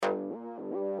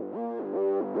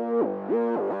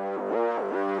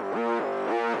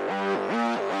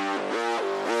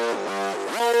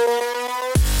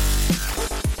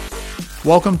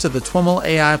Welcome to the TWIML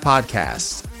AI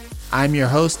Podcast. I'm your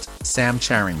host, Sam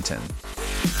Charrington.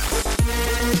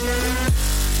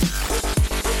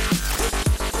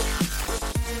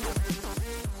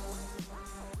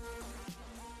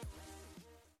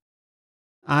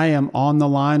 I am on the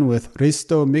line with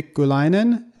Risto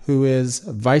Mikkulainen, who is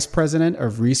Vice President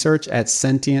of Research at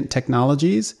Sentient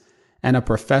Technologies and a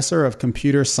professor of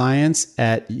computer science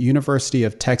at University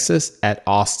of Texas at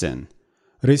Austin.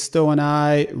 Risto and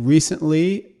I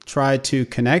recently tried to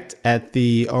connect at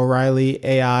the O'Reilly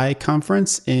AI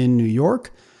conference in New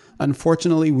York.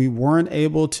 Unfortunately, we weren't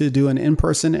able to do an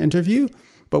in-person interview,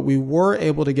 but we were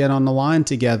able to get on the line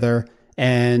together,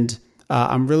 and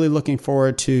I'm really looking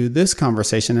forward to this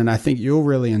conversation, and I think you'll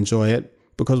really enjoy it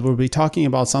because we'll be talking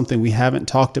about something we haven't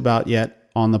talked about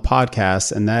yet on the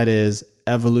podcast, and that is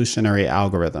evolutionary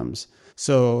algorithms.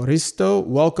 So, Risto,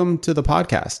 welcome to the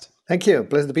podcast. Thank you.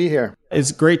 Pleased to be here.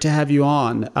 It's great to have you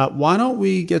on. Why don't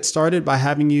we get started by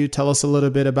having you tell us a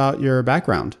little bit about your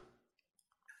background?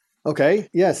 Okay.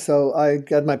 Yes. So I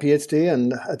got my PhD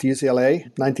at UCLA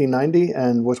 1990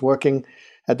 and was working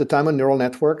at the time on neural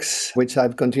networks, which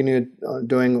I've continued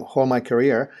doing all my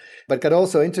career, but got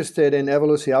also interested in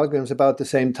evolutionary algorithms about the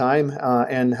same time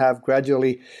and have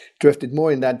gradually drifted more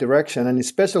in that direction, and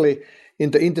especially in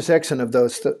the intersection of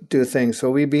those two things. So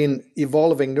we've been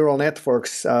evolving neural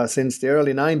networks since the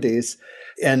early 90s,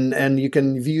 and you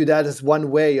can view that as one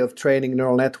way of training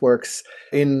neural networks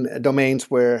in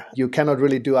domains where you cannot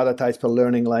really do other types of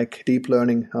learning like deep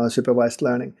learning, supervised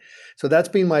learning. So that's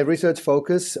been my research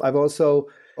focus.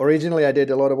 Originally I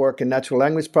did a lot of work in natural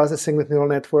language processing with neural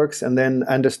networks and then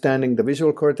understanding the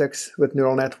visual cortex with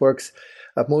neural networks.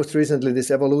 Most recently, this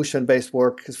evolution-based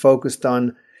work is focused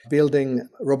on building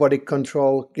robotic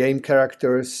control, game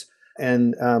characters,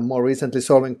 and more recently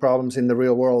solving problems in the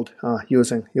real world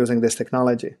using this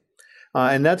technology.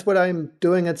 And that's what I'm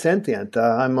doing at Sentient.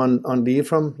 I'm on leave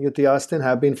from UT Austin,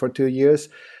 have been for 2 years,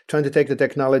 trying to take the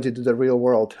technology to the real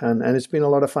world. And it's been a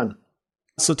lot of fun.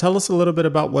 So tell us a little bit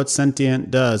about what Sentient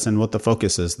does and what the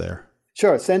focus is there.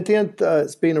 Sure. Sentient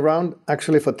has been around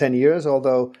actually for 10 years,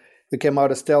 although we came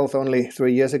out of stealth only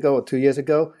 3 years ago or 2 years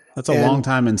ago. That's a long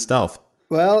time in stealth.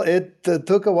 Well, it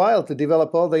took a while to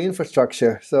develop all the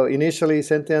infrastructure. So initially,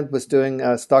 Sentient was doing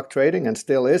stock trading and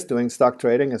still is doing stock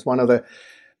trading as one of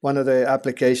the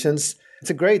applications.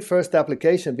 It's a great first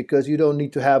application because you don't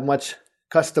need to have much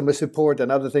customer support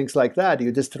and other things like that.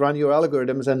 You just run your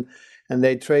algorithms and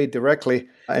they trade directly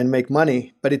and make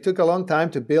money. But it took a long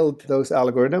time to build those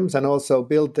algorithms and also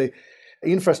build the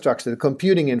infrastructure, the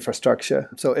computing infrastructure.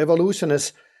 So evolution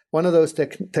is one of those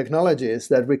technologies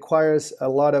that requires a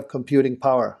lot of computing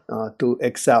power to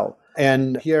excel.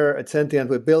 And here at Sentient,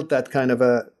 we built that kind of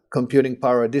a computing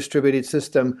power, a distributed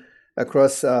system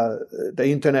across the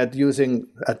internet using,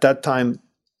 at that time,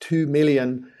 2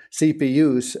 million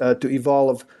CPUs to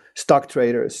evolve stock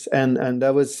traders. And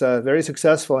that was very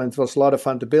successful, and it was a lot of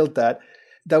fun to build that.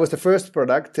 That was the first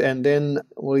product, and then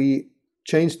we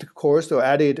changed the course, or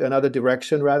added another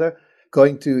direction rather,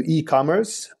 going to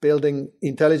e-commerce, building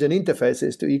intelligent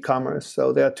interfaces to e-commerce.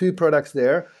 So there are 2 products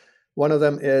there. One of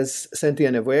them is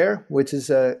Sentient Aware, which is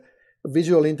a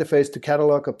visual interface to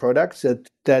catalog of products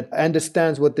that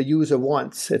understands what the user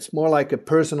wants. It's more like a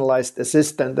personalized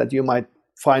assistant that you might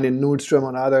find in Nordstrom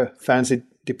or other fancy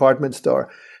department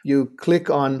store. You click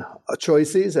on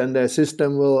choices and the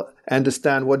system will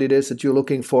understand what it is that you're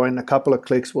looking for. In a couple of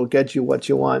clicks will get you what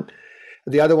you want.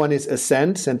 The other one is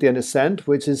Ascent, Sentient Ascent,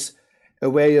 which is a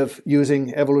way of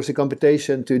using evolutionary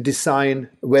computation to design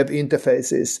web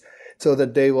interfaces so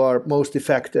that they are most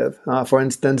effective. For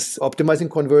instance, optimizing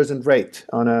conversion rate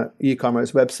on an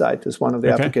e-commerce website is one of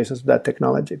the applications of that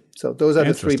technology. So those are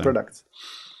the 3 products.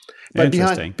 But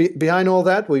behind all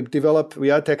that,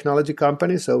 we are a technology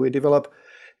company, so we develop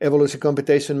evolutionary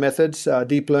computation methods,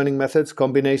 deep learning methods,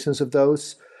 combinations of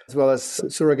those, as well as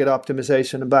surrogate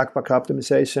optimization and backpack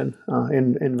optimization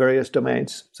in various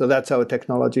domains. So that's our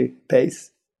technology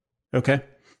base. Okay.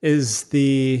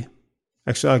 Actually,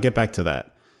 I'll get back to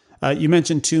that. You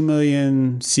mentioned 2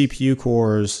 million CPU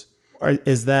cores.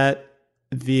 Is that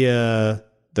via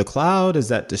the cloud? Is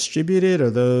that distributed?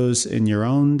 Are those in your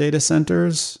own data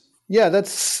centers? Yeah,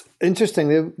 that's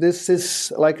interesting. This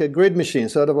is like a grid machine,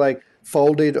 sort of like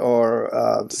Folded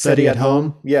or SETI at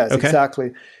home. Yes, okay.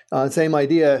 Exactly. Same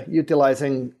idea,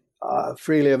 utilizing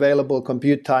freely available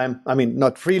compute time. I mean,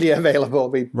 not freely available,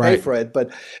 we pay for it,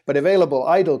 but available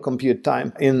idle compute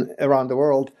time around the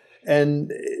world.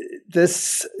 And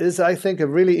this is, I think, a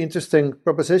really interesting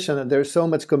proposition. And there's so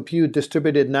much compute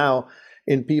distributed now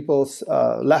in people's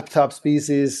laptop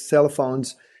species, cell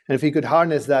phones. And if we could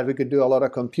harness that, we could do a lot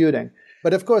of computing.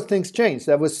 But of course, things changed.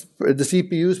 The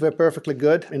CPUs were perfectly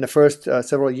good in the first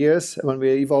several years when we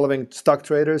were evolving stock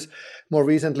traders. More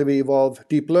recently, we evolved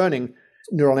deep learning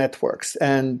neural networks.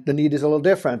 And the need is a little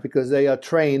different because they are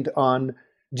trained on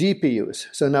GPUs.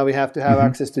 So now we have to have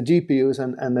access to GPUs,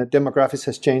 and the demographics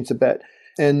has changed a bit.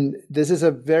 And this is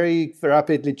a very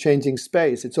rapidly changing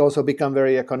space. It's also become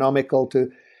very economical to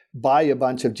buy a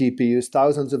bunch of GPUs,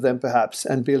 thousands of them perhaps,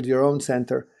 and build your own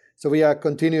center. So we are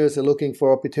continuously looking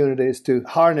for opportunities to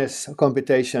harness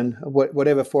computation,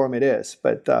 whatever form it is.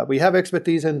 But we have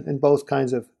expertise in both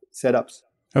kinds of setups.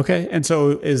 Okay. And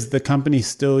so is the company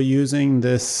still using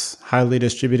this highly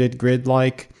distributed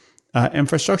grid-like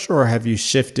infrastructure, or have you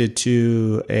shifted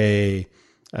to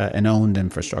an owned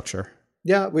infrastructure?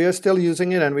 Yeah, we are still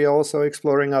using it, and we are also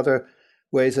exploring other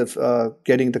ways of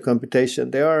getting the computation.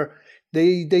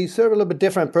 They serve a little bit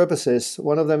different purposes.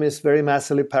 One of them is very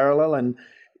massively parallel and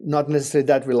not necessarily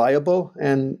that reliable,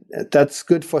 and that's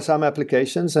good for some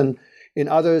applications. And in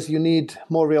others, you need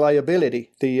more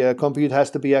reliability. The compute has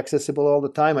to be accessible all the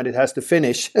time, and it has to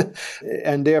finish.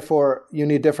 And therefore, you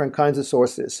need different kinds of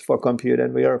sources for compute,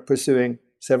 and we are pursuing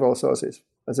several sources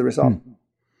as a result.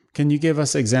 Can you give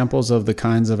us examples of the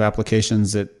kinds of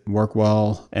applications that work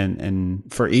well and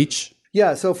for each?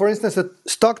 Yeah, so for instance,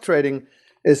 stock trading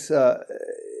is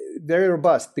very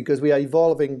robust because we are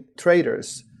evolving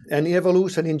traders. And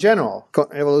evolution in general,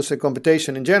 evolutionary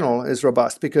computation in general is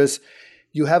robust because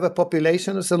you have a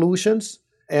population of solutions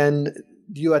and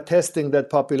you are testing that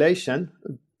population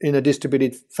in a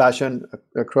distributed fashion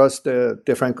across the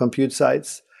different compute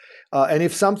sites. And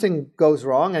if something goes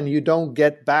wrong and you don't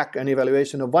get back an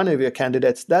evaluation of one of your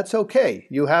candidates, that's okay.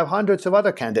 You have hundreds of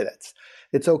other candidates.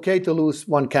 It's okay to lose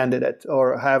one candidate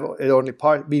or have it only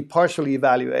be partially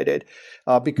evaluated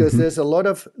because there's a lot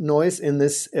of noise in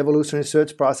this evolutionary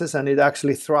search process, and it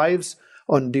actually thrives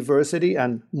on diversity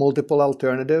and multiple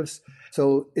alternatives.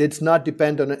 So it's not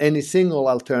dependent on any single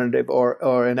alternative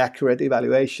or an accurate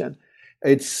evaluation.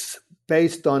 It's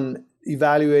based on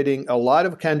evaluating a lot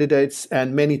of candidates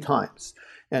and many times,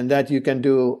 and that you can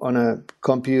do on a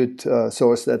compute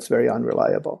source that's very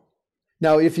unreliable.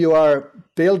 Now, if you are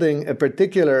building a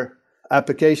particular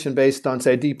application based on,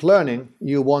 say, deep learning,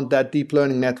 you want that deep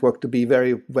learning network to be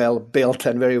very well built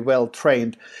and very well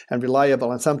trained and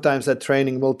reliable. And sometimes that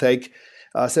training will take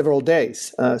several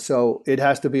days. So it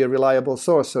has to be a reliable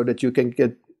source so that you can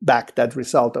get back that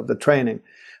result of the training.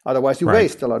 Otherwise, you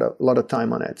waste a lot of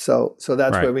time on it. So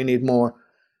that's where we need more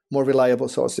reliable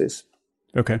sources.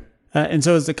 Okay. And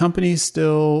so is the company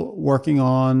still working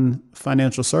on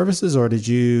financial services, or did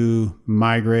you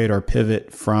migrate or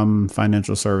pivot from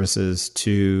financial services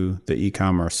to the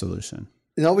e-commerce solution?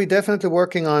 No, we're definitely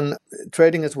working on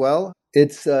trading as well.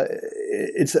 It's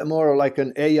more like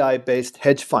an AI-based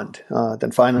hedge fund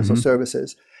than financial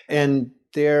services. And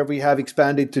there we have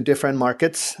expanded to different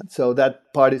markets. So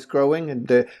that part is growing, and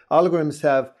the algorithms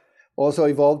have also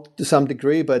evolved to some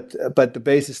degree, but the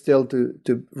base is still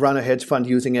to run a hedge fund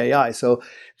using AI. So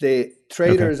the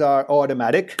traders are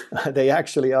automatic. They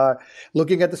actually are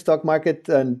looking at the stock market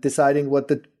and deciding what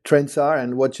the trends are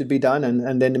and what should be done,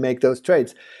 and then make those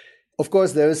trades. Of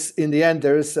course, there's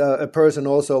a person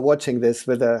also watching this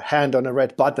with a hand on a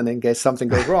red button in case something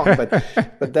goes wrong. But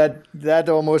that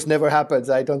almost never happens.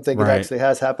 I don't think it actually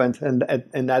has happened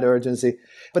in that urgency.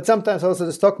 But sometimes also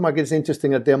the stock market is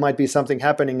interesting that there might be something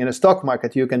happening in a stock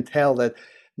market. You can tell that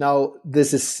now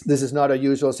this is not a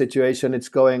usual situation. It's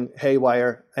going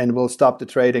haywire, and we'll stop the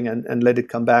trading and let it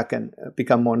come back and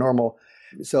become more normal.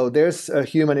 So there's a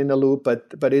human in the loop,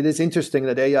 but it is interesting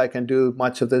that AI can do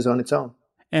much of this on its own.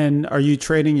 And are you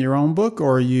trading your own book,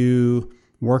 or are you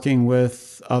working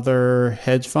with other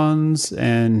hedge funds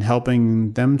and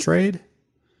helping them trade?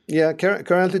 Yeah,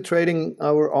 currently trading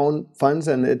our own funds,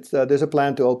 and there's a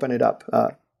plan to open it up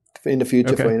in the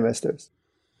future for investors.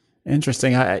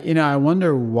 Interesting. I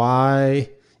wonder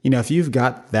why, if you've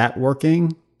got that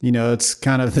working, it's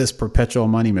kind of this perpetual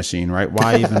money machine, right?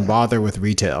 Why even bother with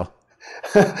retail?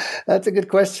 That's a good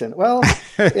question. Well,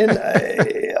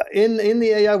 in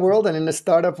the AI world and in the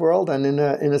startup world and in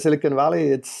the Silicon Valley,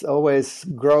 it's always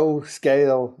grow,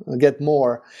 scale, get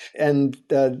more. And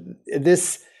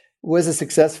this is a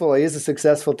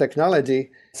successful technology.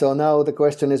 So now the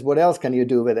question is, what else can you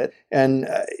do with it? And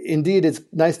indeed, it's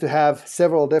nice to have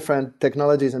several different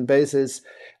technologies and bases,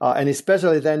 and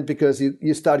especially then because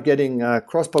you start getting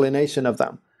cross-pollination of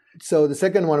them. So the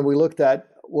second one we looked at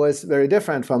was very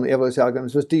different from evolutionary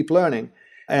algorithms, was deep learning.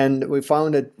 And we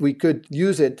found that we could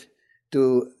use it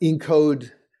to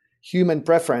encode human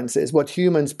preferences, what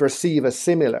humans perceive as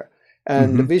similar,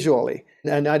 and visually,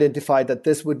 and identified that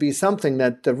this would be something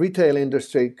that the retail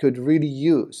industry could really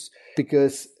use.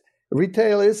 because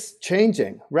retail is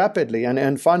changing rapidly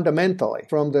and fundamentally.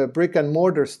 From the brick and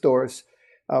mortar stores,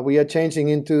 we are changing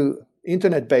into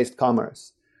internet-based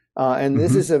commerce. And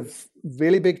this is a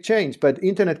really big change, but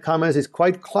internet commerce is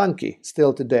quite clunky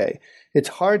still today. It's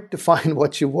hard to find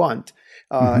what you want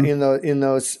in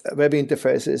those web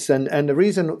interfaces. And the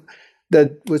reason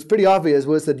that was pretty obvious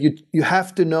was that you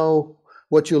have to know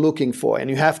what you're looking for, and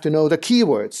you have to know the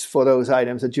keywords for those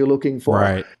items that you're looking for.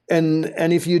 Right.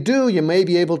 And if you do, you may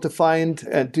be able to find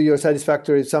to your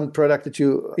satisfactory some product that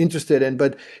you're interested in.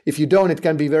 But if you don't, it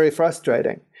can be very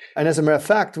frustrating. And as a matter of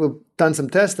fact, we've done some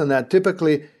tests on that.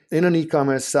 Typically, in an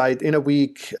e-commerce site, in a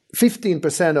week,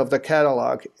 15% of the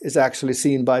catalog is actually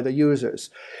seen by the users,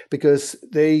 because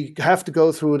they have to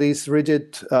go through these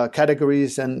rigid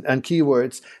categories and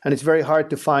keywords, and it's very hard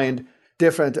to find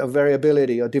different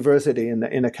variability or diversity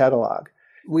in a catalog.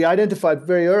 We identified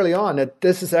very early on that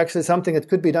this is actually something that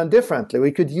could be done differently.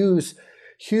 We could use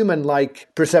human-like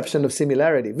perception of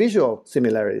similarity, visual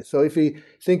similarity. So if we're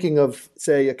thinking of,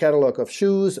 say, a catalog of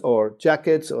shoes or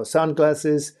jackets or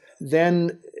sunglasses,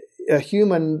 then a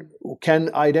human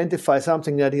can identify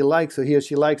something that he likes or he or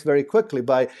she likes very quickly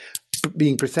by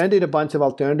being presented a bunch of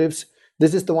alternatives.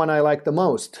 This is the one I like the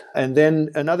most. And then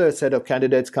another set of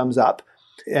candidates comes up.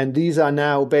 And these are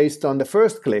now based on the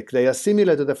first click. They are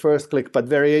similar to the first click, but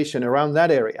variation around that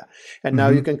area. And now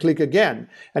you can click again.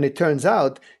 And it turns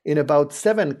out in about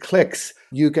 7 clicks,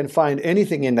 you can find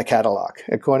anything in the catalog,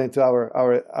 according to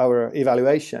our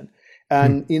evaluation.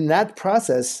 And in that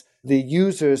process, the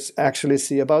users actually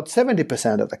see about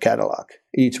 70% of the catalog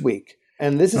each week.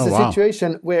 And this is a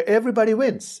situation where everybody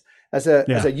wins. As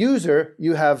a user,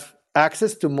 you have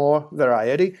access to more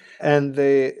variety, and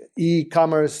the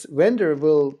e-commerce vendor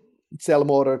will sell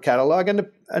more catalog, and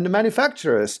the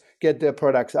manufacturers get their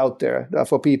products out there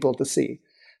for people to see.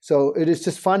 So it is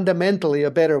just fundamentally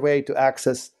a better way to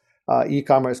access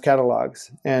e-commerce catalogs.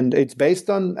 And it's based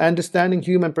on understanding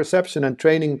human perception and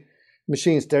training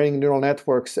machines, training neural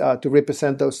networks to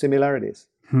represent those similarities.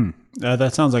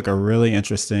 That sounds like a really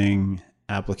interesting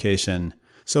application.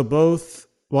 So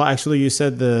actually, you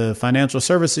said the financial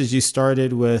services, you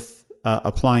started with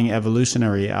applying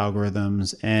evolutionary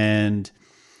algorithms, and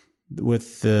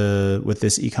with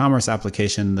this e-commerce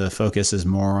application, the focus is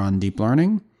more on deep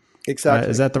learning. Exactly.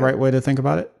 Is that the right way to think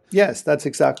about it? Yes, that's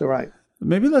exactly right.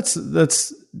 Maybe let's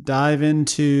dive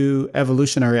into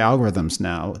evolutionary algorithms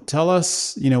now. Tell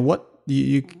us, what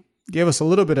you gave us a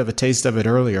little bit of a taste of it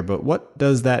earlier, but what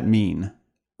does that mean?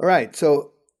 All right.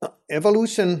 So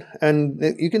evolution, and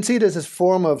you can see this as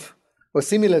form of, or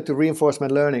similar to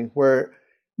reinforcement learning, where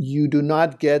you do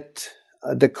not get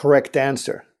the correct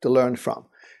answer to learn from.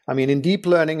 I mean, in deep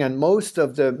learning, and most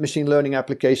of the machine learning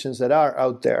applications that are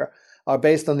out there are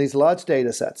based on these large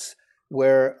data sets,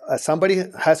 where somebody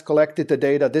has collected the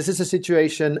data. This is a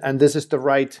situation, and this is the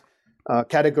right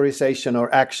categorization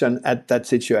or action at that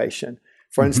situation.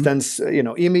 For instance,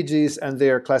 images and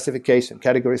their classification,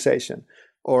 categorization,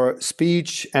 or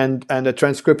speech and a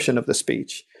transcription of the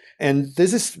speech. And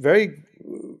this is very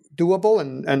doable,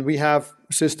 and we have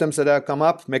systems that have come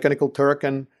up, Mechanical Turk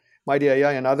and Mighty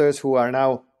AI and others, who are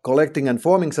now collecting and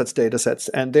forming such data sets.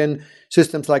 And then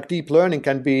systems like deep learning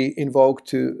can be invoked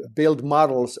to build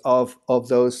models of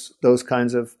those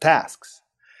kinds of tasks.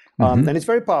 And it's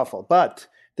very powerful. But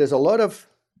there's a lot of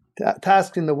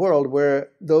tasks in the world where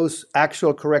those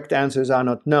actual correct answers are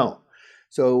not known.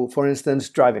 So, for instance,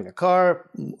 driving a car,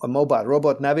 a mobile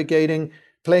robot navigating,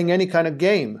 playing any kind of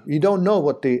game, you don't know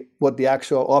what the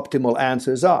actual optimal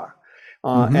answers are.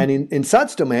 And in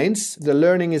such domains, the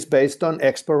learning is based on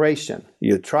exploration.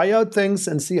 You try out things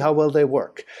and see how well they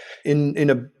work. In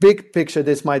a big picture,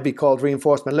 this might be called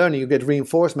reinforcement learning. You get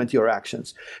reinforcement to your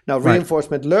actions. Now,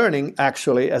 reinforcement learning,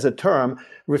 actually, as a term,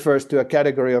 refers to a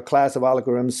category or class of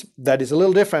algorithms that is a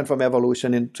little different from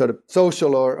evolution in sort of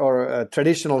social or a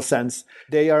traditional sense.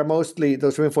 They are mostly,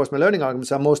 those reinforcement learning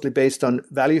algorithms are mostly based on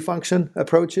value function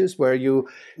approaches, where you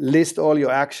list all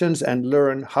your actions and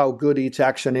learn how good each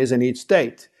action is in each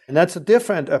state. And that's a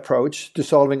different approach to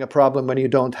solving a problem when you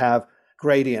don't have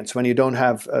gradients, when you don't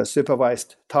have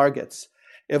supervised targets.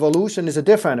 Evolution is a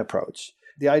different approach.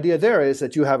 The idea there is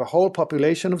that you have a whole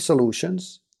population of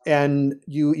solutions, and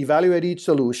you evaluate each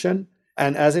solution.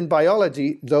 And as in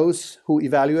biology, those who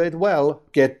evaluate well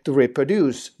get to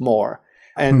reproduce more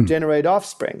and generate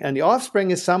offspring. And the offspring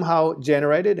is somehow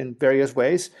generated in various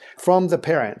ways from the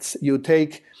parents. You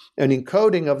take an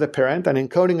encoding of the parent, an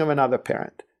encoding of another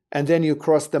parent, and then you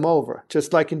cross them over,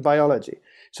 just like in biology.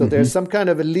 So there's some kind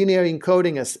of a linear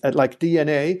encoding as like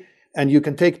DNA, and you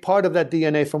can take part of that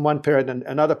DNA from one parent and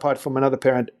another part from another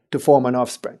parent to form an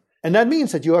offspring. And that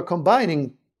means that you are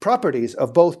combining properties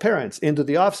of both parents into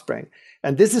the offspring.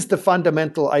 And this is the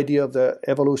fundamental idea of the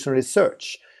evolutionary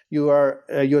search. You're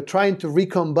trying to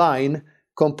recombine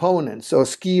components or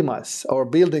schemas or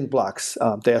building blocks,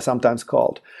 they are sometimes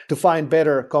called, to find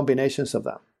better combinations of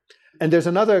them. And there's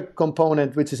another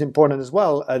component which is important as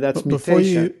well, that's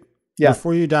mutation.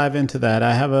 Before you dive into that,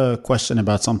 I have a question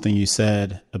about something you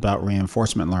said about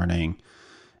reinforcement learning.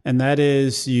 And that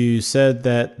is, you said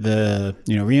that the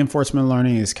reinforcement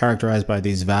learning is characterized by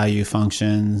these value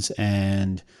functions,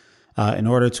 and in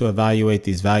order to evaluate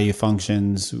these value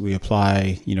functions, we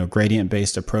apply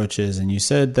gradient-based approaches. And you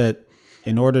said that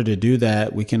in order to do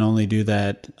that, we can only do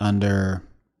that under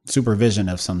supervision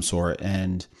of some sort.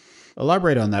 And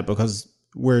elaborate on that, because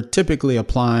we're typically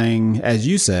applying, as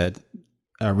you said,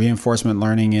 reinforcement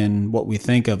learning in what we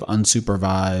think of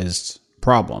unsupervised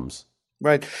problems.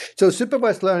 Right. So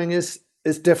supervised learning is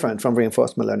different from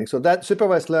reinforcement learning. So that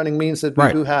supervised learning means that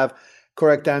we do have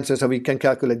correct answers and we can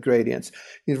calculate gradients.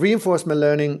 In reinforcement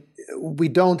learning, we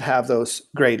don't have those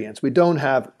gradients. We don't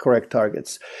have correct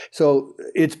targets. So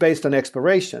it's based on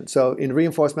exploration. So in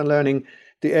reinforcement learning,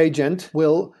 the agent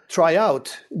will try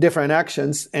out different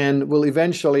actions and will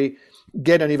eventually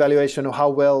get an evaluation of how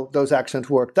well those actions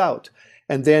worked out.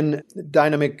 And then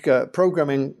dynamic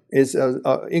programming is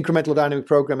incremental dynamic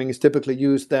programming is typically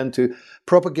used then to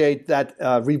propagate that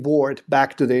reward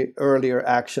back to the earlier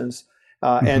actions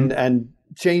and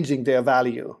changing their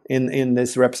value in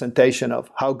this representation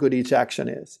of how good each action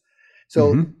is.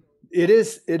 So it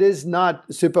is not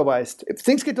supervised.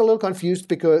 Things get a little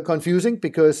confusing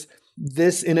because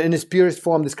this in its purest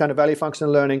form, this kind of value function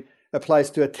learning applies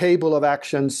to a table of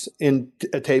actions in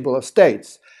a table of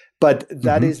states. But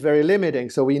that is very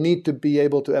limiting. So we need to be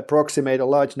able to approximate a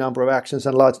large number of actions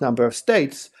and a large number of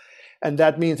states. And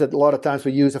that means that a lot of times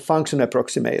we use a function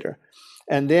approximator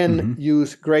and then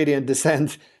use gradient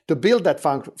descent to build that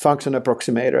function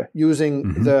approximator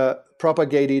using the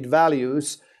propagated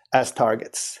values as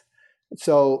targets.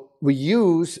 So we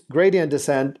use gradient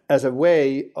descent as a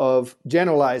way of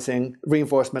generalizing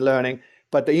reinforcement learning,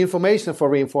 but the information for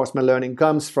reinforcement learning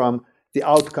comes from the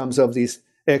outcomes of these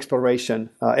exploration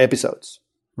episodes.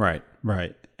 Right.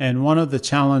 And one of the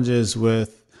challenges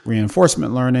with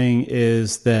reinforcement learning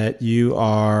is that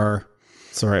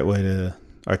it's the right way to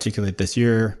articulate this,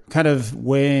 you're kind of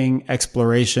weighing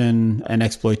exploration and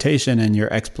exploitation, and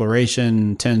your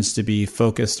exploration tends to be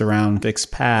focused around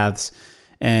fixed paths,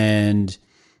 and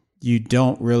you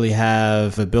don't really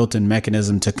have a built-in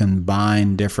mechanism to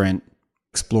combine different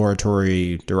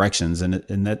exploratory directions. And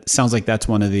that sounds like that's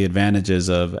one of the advantages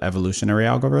of evolutionary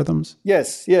algorithms.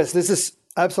 Yes, this is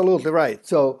absolutely right.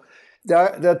 So there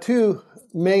are two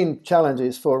main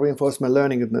challenges for reinforcement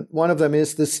learning. One of them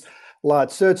is this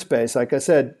large search space. Like I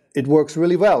said, it works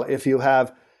really well if you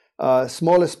have a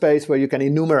smaller space where you can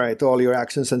enumerate all your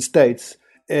actions and states.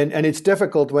 And it's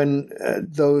difficult when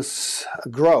those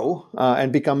grow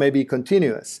and become maybe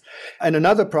continuous. And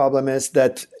another problem is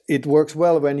that it works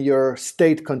well when your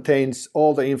state contains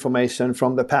all the information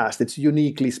from the past. It's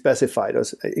uniquely specified or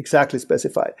exactly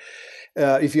specified.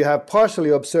 If you have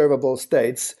partially observable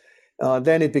states,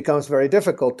 then it becomes very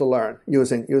difficult to learn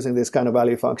using this kind of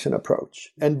value function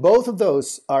approach. And both of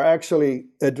those are actually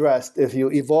addressed if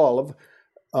you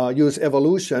use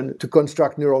evolution to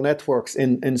construct neural networks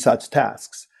in such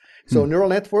tasks. So neural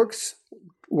networks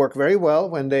work very well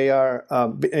when they are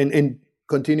in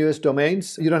continuous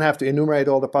domains. You don't have to enumerate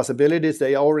all the possibilities.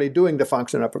 They are already doing the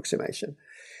function approximation.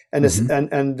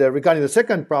 And regarding the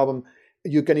second problem,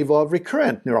 you can evolve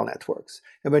recurrent neural networks.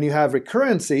 And when you have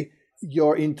recurrency,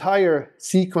 your entire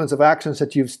sequence of actions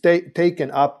that you've taken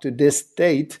up to this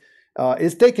state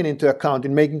is taken into account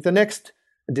in making the next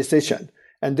decision.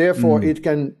 And therefore, it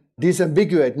can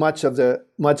disambiguate much of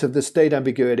the state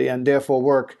ambiguity and therefore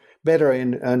work better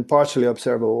in partially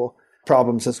observable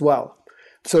problems as well.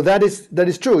 So that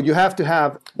is true. You have to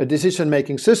have a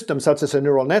decision-making system such as a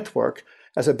neural network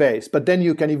as a base, but then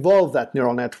you can evolve that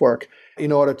neural network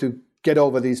in order to get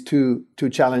over these two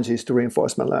challenges to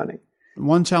reinforcement learning.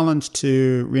 One challenge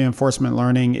to reinforcement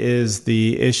learning is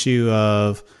the issue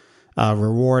of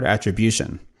reward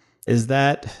attribution. Is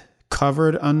that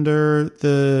covered under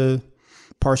the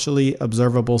partially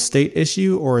observable state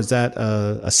issue, or is that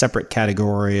a separate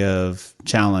category of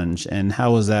challenge? And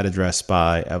how is that addressed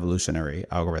by evolutionary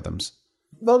algorithms?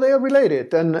 Well, they are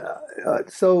related. And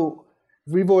so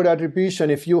reward attribution,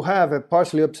 if you have a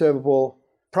partially observable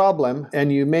problem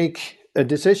and you make a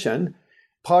decision,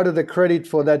 part of the credit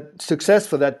for that success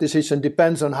for that decision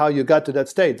depends on how you got to that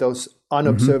state, those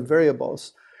unobserved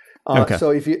variables. So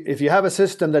if you have a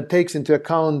system that takes into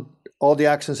account all the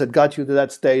actions that got you to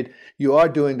that state, you are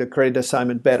doing the credit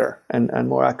assignment better and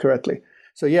more accurately.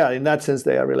 So yeah, in that sense,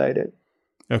 they are related.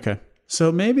 Okay.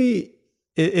 So maybe,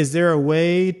 is there a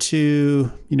way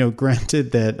to,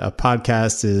 granted that a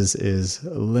podcast is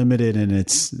limited in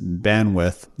its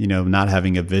bandwidth, not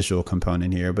having a visual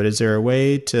component here, but is there a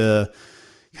way to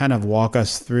kind of walk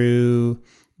us through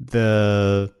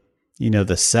the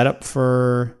setup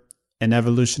for an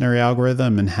evolutionary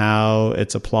algorithm and how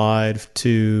it's applied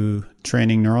to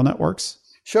training neural networks?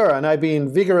 Sure, and I've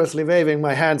been vigorously waving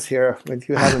my hands here, but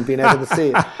you haven't been able to see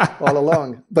it all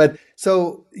along. But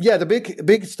so, yeah, the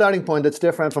big starting point that's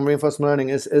different from reinforcement learning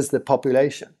is the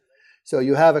population. So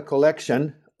you have a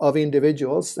collection of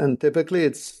individuals, and typically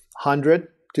it's 100,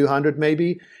 200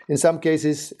 maybe. In some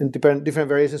cases, in different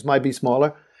variations, might be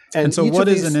smaller. And so what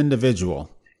is an individual?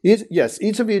 Each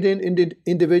of the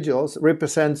individuals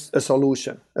represents a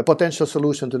solution, a potential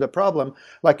solution to the problem.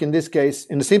 Like in this case,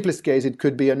 in the simplest case, it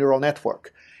could be a neural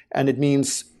network. And it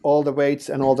means all the weights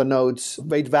and all the nodes,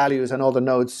 weight values and all the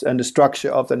nodes and the structure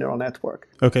of the neural network.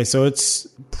 Okay, so it's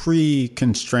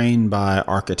pre-constrained by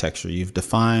architecture. You've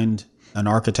defined an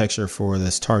architecture for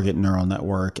this target neural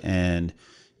network, and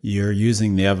you're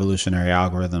using the evolutionary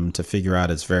algorithm to figure out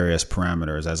its various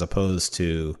parameters as opposed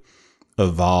to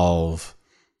evolve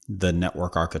the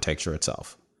network architecture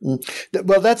itself.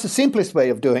 Well, that's the simplest way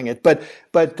of doing it. But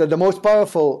the most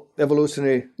powerful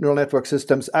evolutionary neural network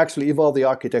systems actually evolve the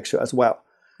architecture as well.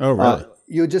 Oh, really?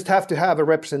 You just have to have a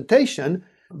representation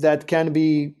that can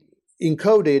be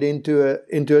encoded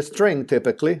into a string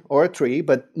typically, or a tree,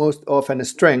 but most often a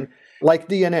string, like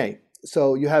DNA.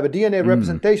 So you have a DNA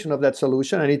representation of that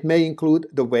solution, and it may include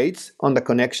the weights on the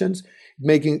connections. It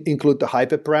may include the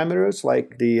hyperparameters,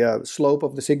 like the slope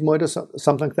of the sigmoid or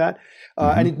something like that.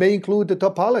 And it may include the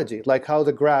topology, like how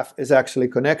the graph is actually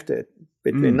connected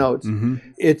between nodes.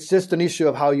 It's just an issue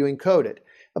of how you encode it.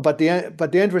 But the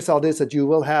end result is that you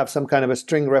will have some kind of a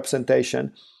string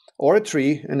representation or a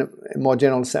tree in a more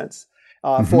general sense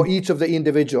for each of the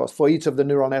individuals, for each of the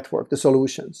neural network, the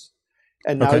solutions.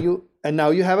 And now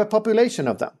you have a population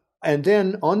of them. And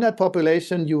then on that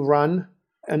population, you run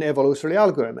an evolutionary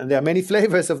algorithm. And there are many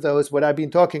flavors of those. What I've been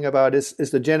talking about is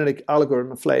the genetic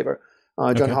algorithm flavor,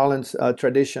 John Holland's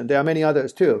tradition. There are many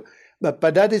others too. But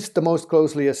that is the most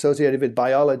closely associated with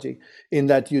biology, in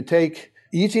that you take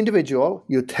each individual,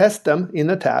 you test them in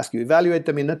a task, you evaluate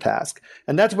them in a task.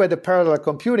 And that's where the parallel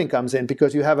computing comes in,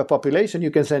 because you have a population,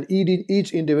 you can send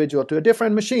each individual to a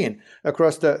different machine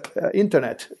across the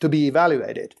internet to be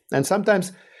evaluated. And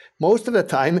sometimes, most of the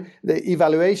time, the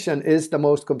evaluation is the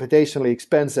most computationally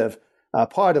expensive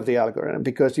part of the algorithm,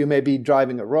 because you may be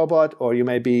driving a robot, or you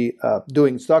may be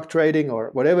doing stock trading,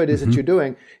 or whatever it is that you're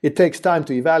doing. It takes time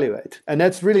to evaluate. And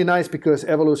that's really nice, because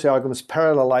evolutionary algorithms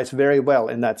parallelize very well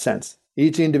in that sense.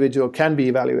 Each individual can be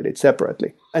evaluated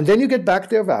separately. And then you get back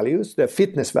their values, their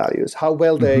fitness values, how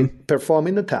well they perform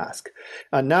in the task.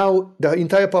 And now the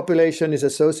entire population is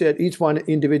associated, each one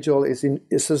individual is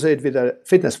associated with a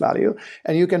fitness value.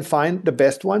 And you can find the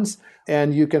best ones,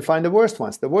 and you can find the worst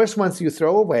ones. The worst ones you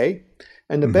throw away,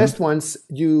 and the best ones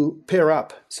you pair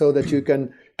up so that you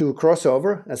can do a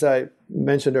crossover, as I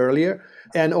mentioned earlier.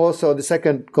 And also the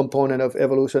second component of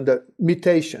evolution, the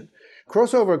mutation.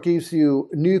 Crossover gives you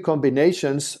new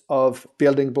combinations of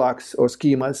building blocks or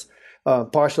schemas,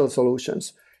 partial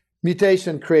solutions.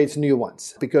 Mutation creates new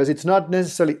ones, because it's not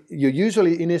necessarily, you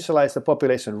usually initialize the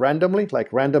population randomly, like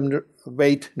random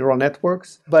weight neural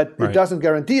networks, but it doesn't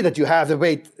guarantee that you have the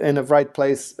weight in the right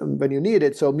place when you need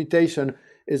it. So mutation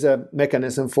is a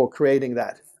mechanism for creating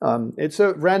that. It's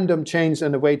a random change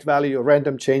in the weight value, a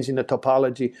random change in the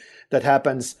topology that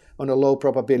happens on a low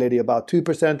probability, about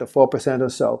 2% or 4% or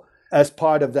so, as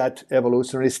part of that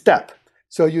evolutionary step.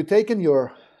 So you've taken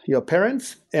your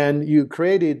parents and you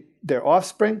created their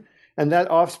offspring, and that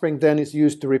offspring then is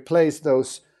used to replace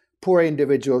those poor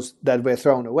individuals that were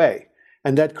thrown away.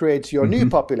 And that creates your new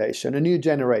population, a new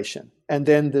generation. And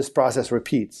then this process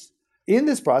repeats. In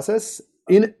this process,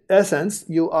 in essence,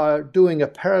 you are doing a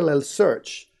parallel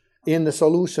search in the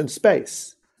solution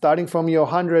space. Starting from your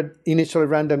 100 initially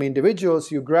random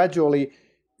individuals, you gradually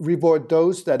reward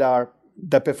those that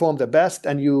perform the best,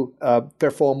 and you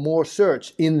perform more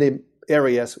search in the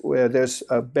areas where there's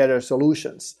better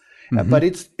solutions. But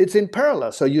it's in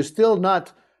parallel, so you're still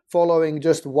not following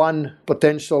just one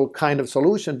potential kind of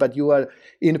solution, but you are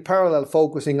in parallel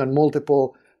focusing on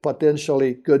multiple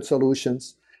potentially good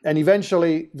solutions. And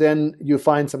eventually, then you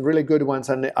find some really good ones,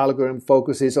 and the algorithm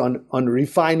focuses on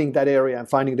refining that area and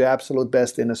finding the absolute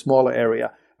best in a smaller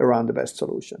area around the best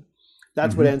solution.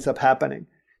 That's what ends up happening.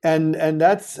 And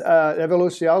that's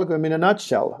evolutionary algorithm in a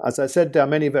nutshell. As I said, there are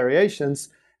many variations,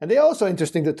 And they're also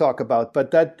interesting to talk about,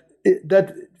 but that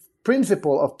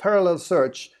principle of parallel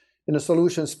search in a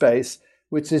solution space,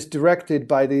 which is directed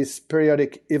by these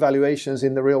periodic evaluations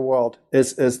in the real world,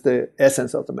 is the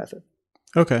essence of the method.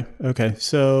 Okay.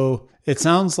 So it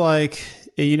sounds like,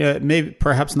 maybe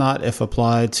perhaps not if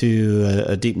applied to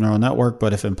a deep neural network,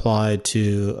 but if applied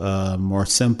to a more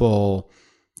simple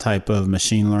type of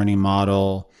machine learning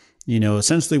model,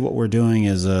 essentially what we're doing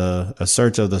is a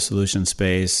search of the solution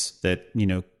space that,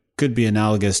 could be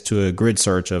analogous to a grid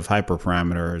search of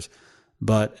hyperparameters.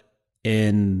 But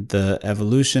in the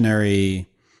evolutionary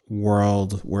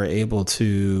world, we're able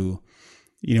to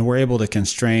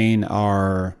constrain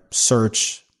our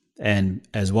search and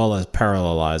as well as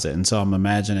parallelize it. And so I'm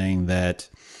imagining that,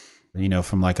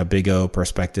 from like a big O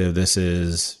perspective, this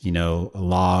is,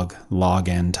 log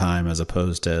n time as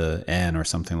opposed to n or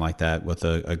something like that with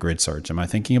a grid search. Am I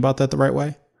thinking about that the right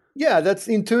way? Yeah, that's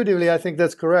intuitively, I think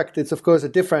that's correct. It's of course a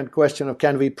different question of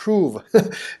can we prove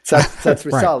such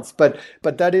results, right.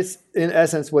 but that is in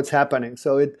essence what's happening.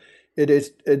 So it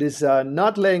is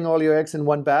not laying all your eggs in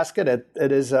one basket.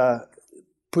 It is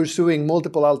pursuing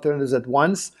multiple alternatives at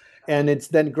once, and it's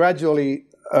then gradually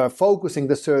focusing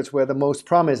the search where the most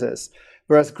promise is.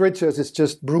 Whereas grid search is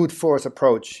just brute force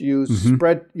approach. You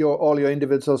spread all your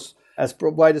individuals as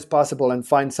wide as possible and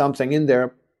find something in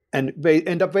there, and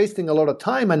end up wasting a lot of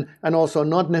time and also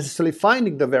not necessarily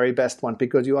finding the very best one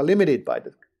because you are limited by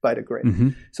the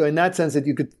grid. So in that sense, that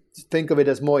you could think of it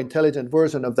as more intelligent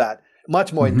version of that,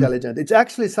 much more intelligent. It's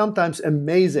actually sometimes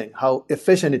amazing how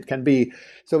efficient it can be.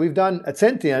 So we've done at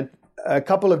Sentient a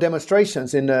couple of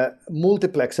demonstrations in a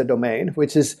multiplexer domain,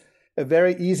 which is a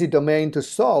very easy domain to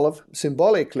solve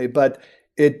symbolically, but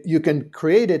you can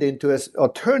create it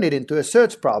or turn it into a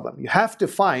search problem. You have to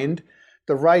find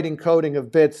the right encoding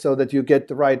of bits so that you get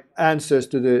the right answers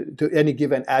to any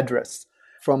given address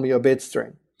from your bit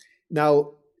string.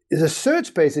 Now, the search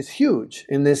space is huge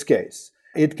in this case.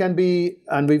 It can be,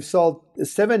 and we've solved a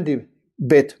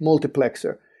 70-bit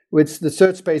multiplexer, which the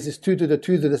search space is 2 to the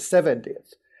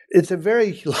 70th. It's a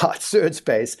very large search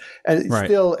space, and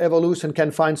still evolution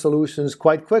can find solutions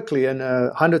quite quickly. In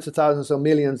hundreds of thousands or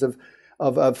millions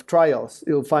of trials,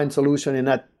 you'll find solution in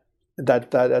that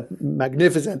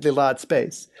magnificently large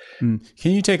space. Can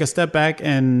you take a step back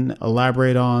and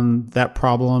elaborate on that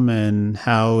problem and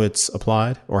how it's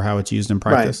applied or how it's used in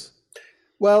practice? Right.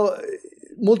 Well,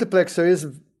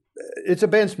 multiplexer it's a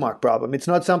benchmark problem. It's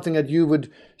not something that you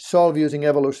would solve using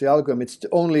evolutionary algorithm. It's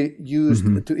only used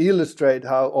to illustrate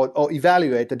how or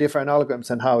evaluate the different algorithms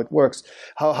and how it works,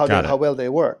 how well they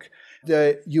work.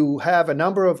 You have a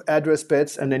number of address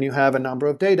bits and then you have a number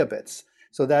of data bits.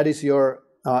 So that is your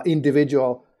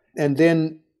individual. And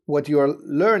then what you are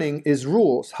learning is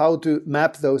rules, how to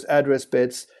map those address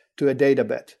bits to a data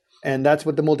bit. And that's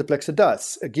what the multiplexer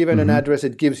does. Given an address,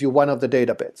 it gives you one of the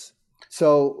data bits.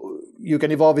 So you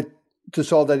can evolve it to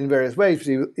solve that in various ways.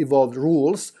 You evolved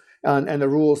rules, and the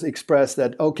rules express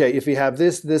that, okay, if we have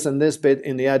this, and this bit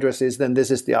in the addresses, then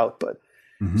this is the output.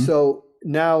 So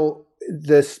now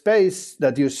the space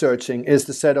that you're searching is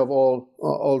the set of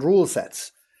all rule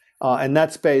sets. And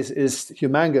that space is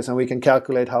humongous, and we can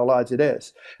calculate how large it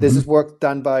is. This is work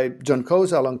done by John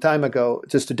Koza a long time ago,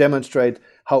 just to demonstrate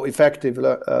how effective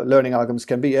learning algorithms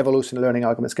can be, evolutionary learning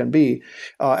algorithms can be.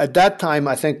 At that time,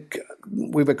 I think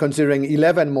we were considering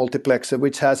 11 multiplexer,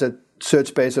 which has a search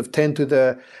space of 10 to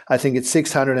the, I think it's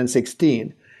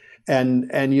 616.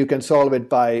 And you can solve it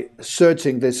by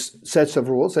searching this sets of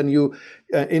rules. And you,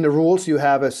 in the rules, you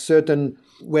have a certain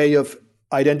way of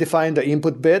identifying the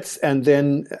input bits and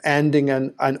then ANDing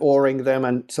and ORing them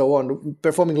and so on,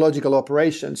 performing logical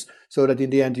operations so that in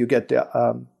the end you get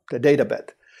the data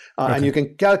bit. And you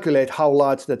can calculate how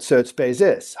large that search space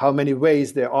is, how many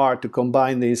ways there are to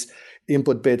combine these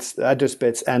input bits, address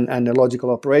bits, and the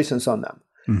logical operations on them.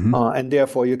 And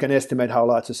therefore you can estimate how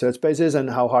large the search space is and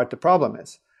how hard the problem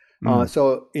is.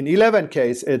 So in 11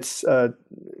 case, it's 10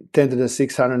 to the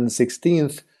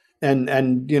 616th.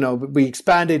 And we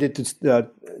expanded it to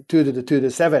 2 to the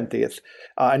 70th,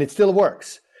 and it still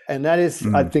works. And that is,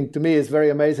 I think, to me, is very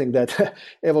amazing that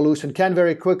evolution can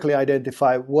very quickly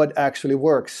identify what actually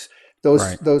works,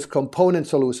 those component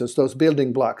solutions, those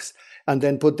building blocks, and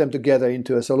then put them together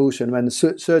into a solution when the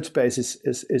search space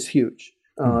is huge.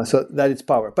 So that is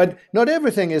power. But not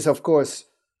everything is, of course,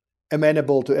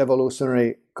 amenable to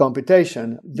evolutionary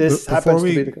computation.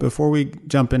 Before we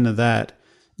jump into that,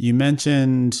 you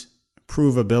mentioned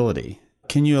provability.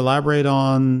 Can you elaborate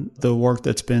on the work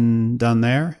that's been done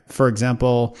there? For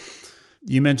example,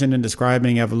 you mentioned in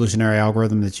describing evolutionary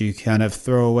algorithm that you kind of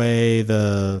throw away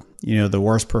the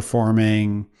worst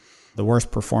performing the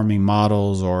worst performing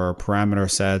models or parameter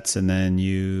sets, and then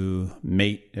you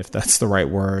mate, if that's the right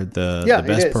word, the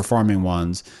best performing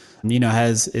ones.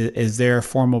 Is there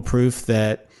formal proof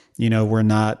that,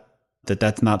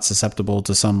 that's not susceptible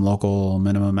to some local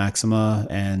minima maxima,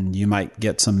 and you might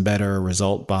get some better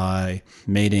result by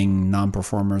mating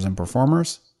non-performers and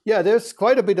performers? Yeah, there's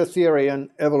quite a bit of theory on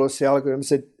evolution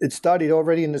algorithms. It started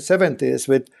already in the 70s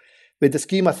with the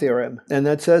schema theorem. And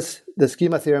that says, the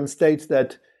schema theorem states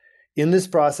that in this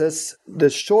process, the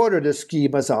shorter the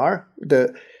schemas are,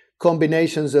 the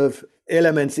combinations of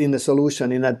elements in the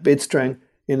solution, in that bit string,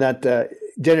 in that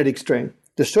genetic string,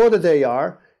 the shorter they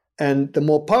are, and the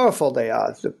more powerful they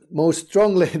are, the more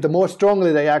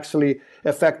strongly they actually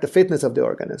affect the fitness of the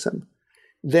organism,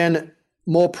 then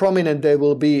more prominent they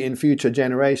will be in future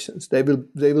generations. They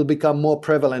will become more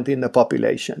prevalent in the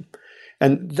population.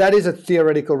 And that is a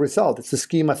theoretical result. It's the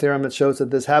schema theorem that shows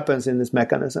that this happens in this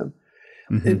mechanism.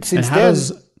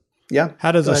 Mm-hmm.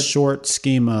 How does a short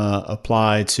schema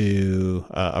apply to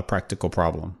a practical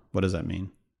problem? What does that mean?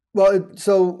 Well,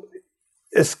 so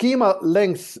a schema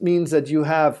length means that you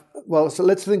have, so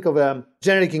let's think of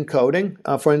genetic encoding.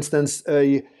 For instance,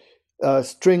 a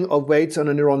string of weights on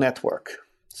a neural network.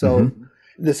 So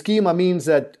the schema means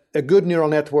that a good neural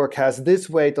network has this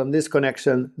weight on this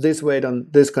connection, this weight on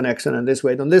this connection, and this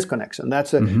weight on this connection.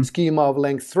 That's a schema of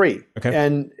length 3. Okay.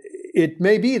 And it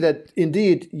may be that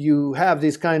indeed you have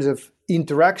these kinds of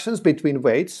interactions between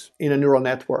weights in a neural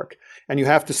network, and you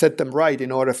have to set them right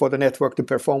in order for the network to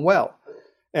perform well.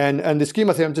 And the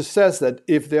schema theorem just says that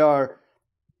if there are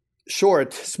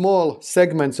short, small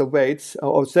segments of weights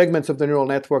or segments of the neural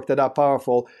network that are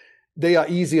powerful, they are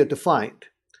easier to find.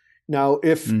 Now,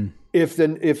 if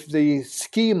the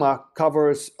schema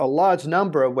covers a large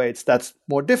number of weights, that's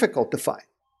more difficult to find.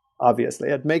 Obviously,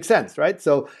 it makes sense, right?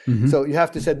 So you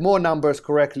have to set more numbers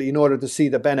correctly in order to see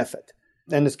the benefit.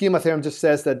 And the schema theorem just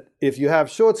says that if you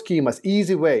have short schemas,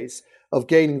 easy ways of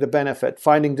gaining the benefit,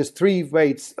 finding just 3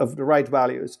 weights of the right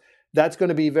values, that's going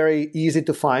to be very easy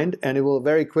to find, and it will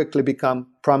very quickly become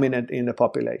prominent in the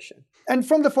population. And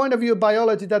from the point of view of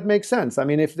biology, that makes sense. I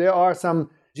mean, if there are some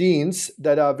genes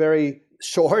that are very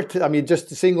short, just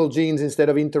single genes instead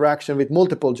of interaction with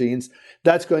multiple genes,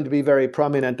 that's going to be very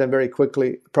prominent and very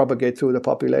quickly propagate through the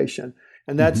population.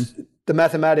 And that's the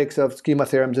mathematics of schema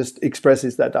theorem just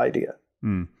expresses that idea.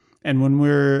 Mm. And when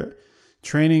we're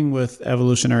training with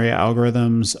evolutionary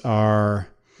algorithms,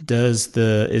 is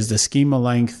the schema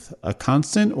length a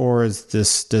constant, or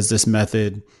does this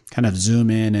method kind of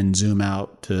zoom in and zoom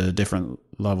out to different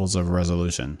levels of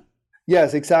resolution?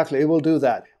 Yes, exactly. It will do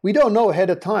that. We don't know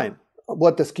ahead of time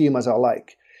what the schemas are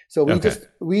like. So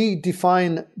we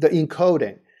define the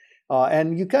encoding,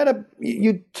 and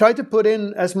you try to put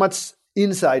in as much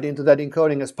insight into that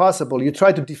encoding as possible. You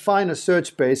try to define a search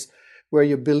space where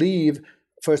you believe,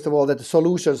 first of all, that the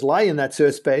solutions lie in that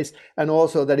search space, and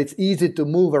also that it's easy to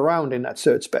move around in that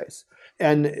search space.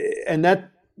 And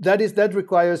that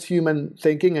requires human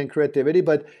thinking and creativity,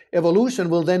 but evolution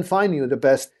will then find you the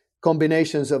best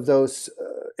combinations of those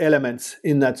elements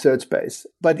in that search space.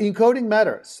 But encoding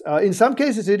matters. In some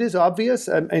cases, it is obvious,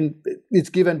 and it's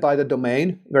given by the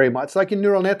domain very much. Like in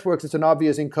neural networks, it's an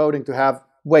obvious encoding to have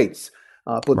weights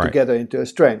put together into a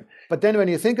string. But then when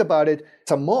you think about it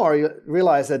some more, you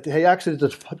realize that, hey, actually the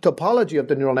topology of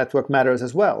the neural network matters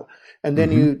as well. And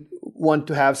then you want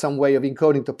to have some way of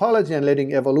encoding topology and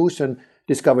letting evolution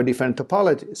discover different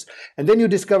topologies. And then you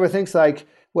discover things like,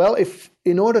 well, if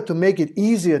in order to make it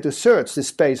easier to search this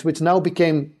space, which now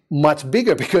became much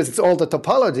bigger because it's all the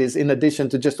topologies in addition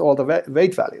to just all the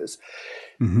weight values,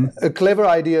 a clever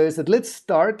idea is that let's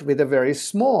start with a very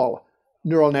small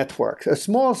neural network, a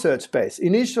small search space.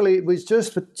 Initially, we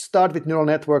just start with neural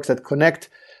networks that connect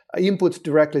inputs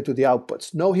directly to the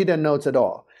outputs, no hidden nodes at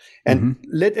all. And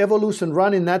let evolution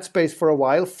run in that space for a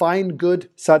while, find good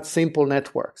such simple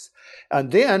networks.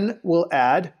 And then we'll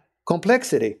add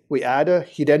complexity. We add a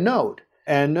hidden node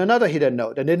and another hidden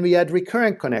node, and then we add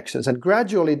recurrent connections and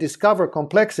gradually discover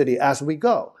complexity as we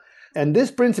go. And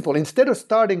this principle, instead of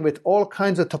starting with all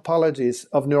kinds of topologies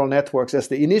of neural networks as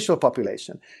the initial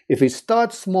population, if we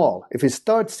start small, if we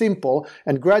start simple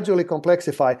and gradually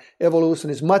complexify, evolution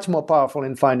is much more powerful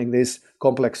in finding these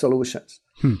complex solutions.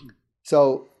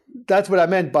 So that's what I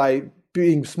meant by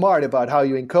being smart about how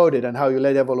you encode it and how you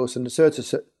let evolution search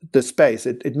the space.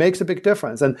 It makes a big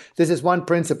difference. And this is one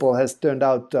principle has turned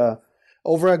out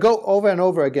over and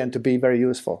over again to be very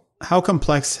useful. How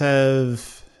complex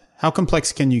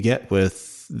can you get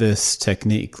with this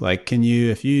technique? Like,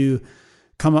 if you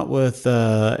come up with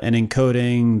an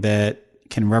encoding that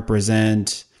can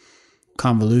represent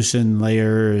convolution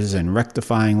layers and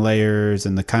rectifying layers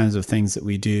and the kinds of things that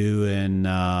we do in,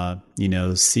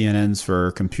 CNNs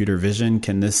for computer vision?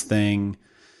 Can this thing,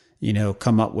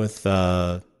 come up with,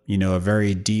 a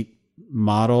very deep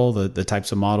model, the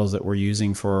types of models that we're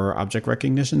using for object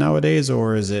recognition nowadays,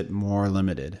 or is it more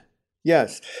limited?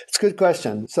 Yes, it's a good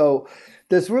question. So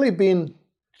there's really been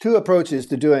two approaches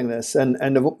to doing this. And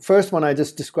the first one I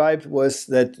just described was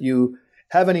that you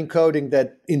have an encoding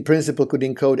that in principle could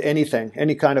encode anything,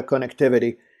 any kind of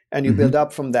connectivity, and you build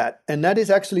up from that. And that is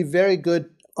actually very good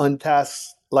on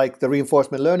tasks like the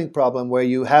reinforcement learning problem, where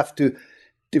you have to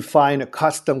define a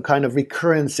custom kind of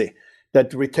recurrency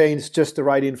that retains just the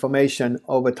right information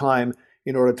over time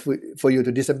in order for you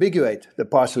to disambiguate the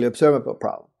partially observable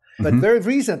problem. But very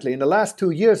recently, in the last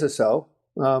 2 years or so,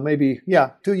 2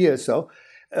 years or so,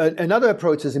 another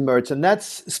approach has emerged, and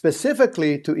that's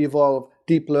specifically to evolve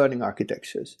deep learning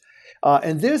architectures.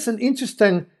 And there's an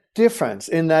interesting difference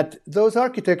in that those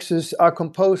architectures are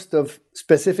composed of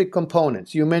specific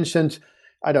components. You mentioned,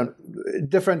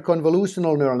 different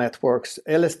convolutional neural networks,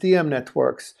 LSTM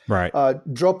networks, right?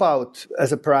 Dropout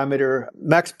as a parameter,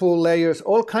 max pool layers,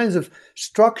 all kinds of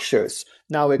structures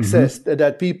now exist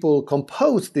that people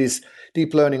compose these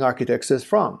deep learning architectures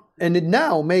from. And it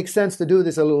now makes sense to do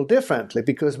this a little differently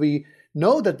because we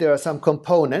know that there are some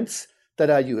components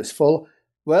that are useful.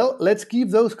 Well, let's keep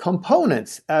those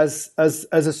components as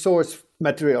a source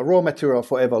material, raw material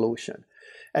for evolution.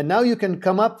 And now you can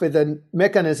come up with a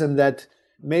mechanism that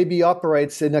maybe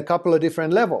operates in a couple of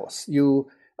different levels. You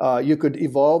could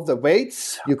evolve the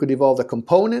weights, you could evolve the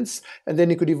components, and then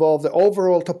you could evolve the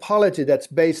overall topology that's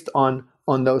based on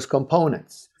those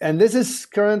components. And this is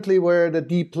currently where the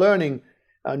deep learning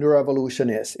neuroevolution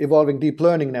is, evolving deep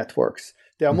learning networks.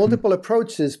 There are multiple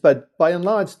approaches, but by and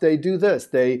large, they do this.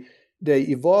 They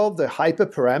evolve the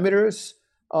hyperparameters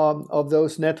of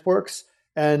those networks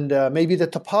and maybe the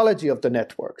topology of the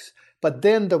networks. But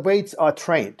then the weights are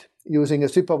trained using a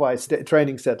supervised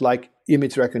training set like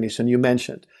image recognition you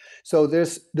mentioned. So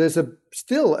there's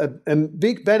still a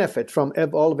big benefit from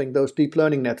evolving those deep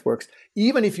learning networks,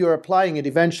 even if you're applying it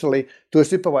eventually to a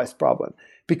supervised problem,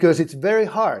 because it's very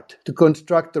hard to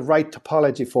construct the right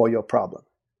topology for your problem.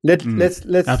 Let's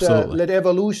let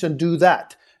evolution do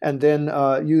that, and then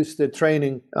use the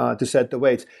training to set the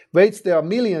weights. Weights, there are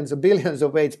millions or billions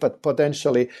of weights, but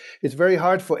potentially it's very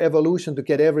hard for evolution to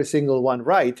get every single one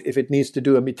right if it needs to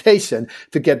do a mutation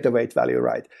to get the weight value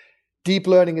right. Deep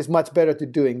learning is much better to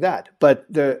doing that, but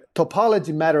the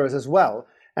topology matters as well,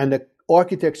 and the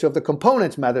architecture of the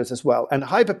components matters as well, and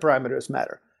hyperparameters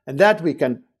matter, and that we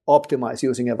can optimize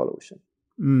using evolution.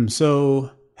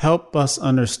 So help us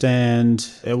understand.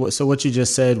 So what you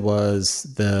just said was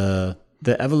the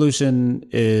evolution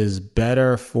is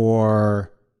better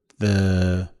for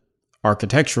the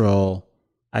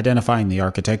identifying the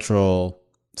architectural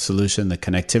solution, the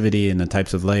connectivity and the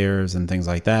types of layers and things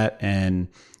like that. And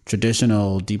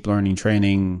traditional deep learning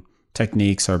training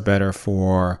techniques are better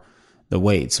for the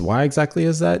weights. Why exactly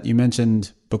is that? You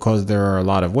mentioned because there are a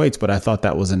lot of weights, but I thought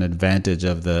that was an advantage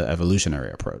of the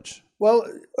evolutionary approach. Well,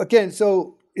 again,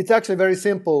 so it's actually a very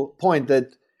simple point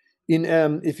that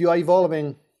if you are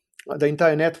evolving the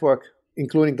entire network,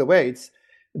 including the weights,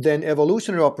 then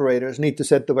evolutionary operators need to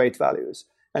set the weight values.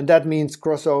 And that means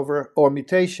crossover or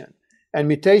mutation. And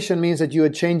mutation means that you are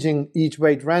changing each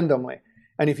weight randomly.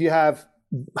 And if you have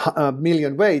a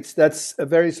million weights, that's a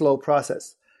very slow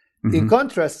process. In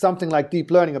contrast, something like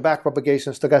deep learning, a backpropagation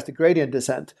of stochastic gradient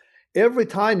descent, every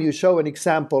time you show an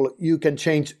example, you can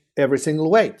change every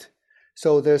single weight.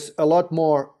 So there's a lot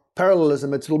more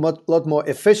parallelism. It's a lot more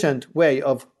efficient way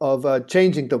of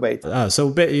changing the weight. So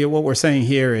what we're saying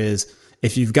here is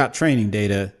if you've got training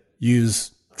data,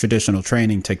 use traditional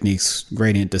training techniques,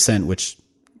 gradient descent, which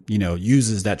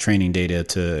uses that training data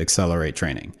to accelerate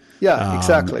training. Yeah,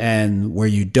 exactly. And where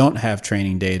you don't have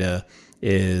training data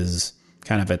is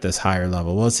kind of at this higher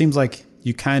level. Well, it seems like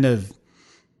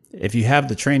if you have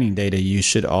the training data, you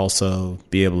should also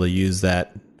be able to use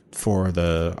that for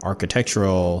the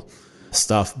architectural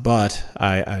stuff. But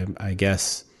I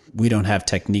guess we don't have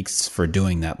techniques for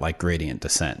doing that like gradient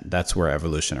descent. That's where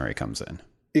evolutionary comes in.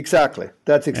 Exactly.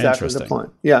 That's exactly the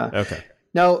point. Yeah. Okay.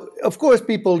 Now, of course,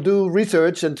 people do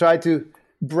research and try to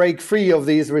break free of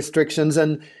these restrictions.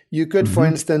 And you could, for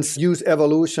instance, use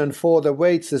evolution for the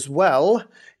weights as well,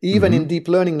 even in deep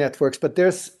learning networks. But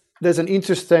there's an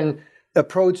interesting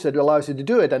approach that allows you to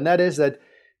do it. And that is that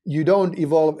you don't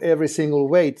evolve every single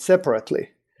weight separately,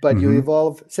 but you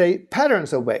evolve, say,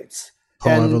 patterns of weights.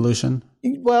 Coevolution?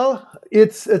 Well,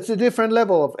 it's a different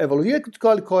level of evolution. You could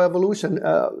call it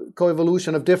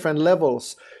coevolution of different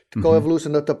levels.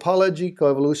 Coevolution of topology,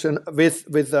 coevolution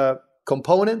with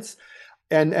components,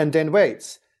 and then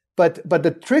weights. But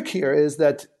the trick here is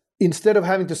that instead of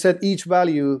having to set each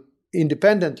value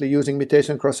independently using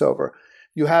mutation crossover,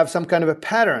 you have some kind of a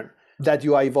pattern that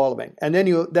you are evolving, and then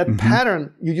you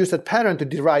use that pattern to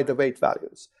derive the weight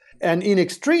values. And in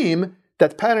extreme,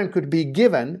 that pattern could be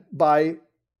given by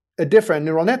a different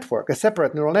neural network, a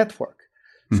separate neural network.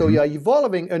 So you are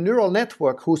evolving a neural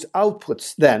network whose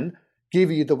outputs then give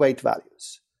you the weight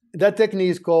values. That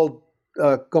technique is called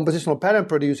compositional pattern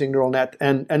producing neural net,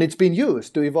 and it's been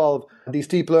used to evolve these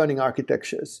deep learning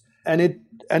architectures. And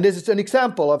this is an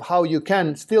example of how you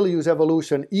can still use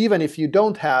evolution even if you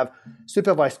don't have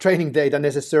supervised training data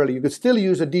necessarily. You could still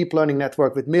use a deep learning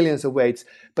network with millions of weights,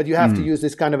 but you have to use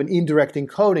this kind of an indirect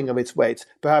encoding of its weights,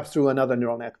 perhaps through another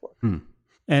neural network.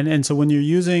 And so when you're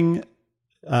using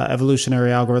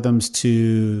evolutionary algorithms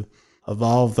to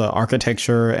evolve the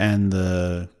architecture and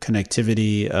the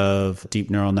connectivity of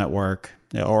deep neural network,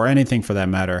 or anything for that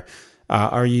matter,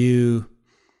 are you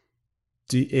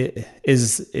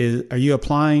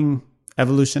applying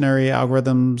evolutionary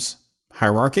algorithms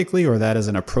hierarchically, or that as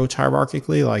an approach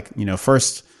hierarchically? Like,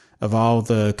 first evolve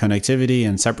the connectivity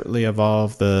and separately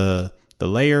evolve the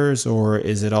layers, or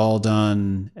is it all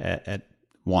done at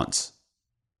once?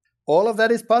 All of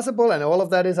that is possible, and all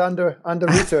of that is under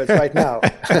research right now.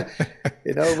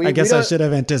 I guess I should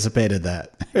have anticipated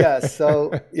that.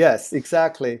 Yes,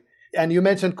 exactly. And you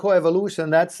mentioned coevolution.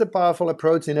 That's a powerful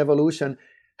approach in evolution.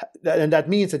 And that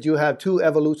means that you have two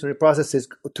evolutionary processes,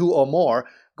 two or more,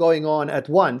 going on at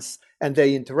once, and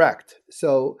they interact.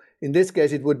 So in this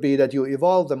case, it would be that you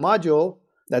evolve the module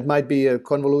that might be a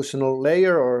convolutional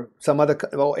layer or some other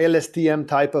or LSTM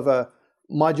type of a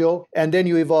module, and then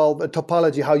you evolve a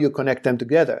topology, how you connect them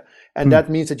together. And that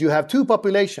means that you have two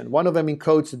populations. One of them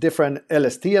encodes a different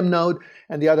LSTM node,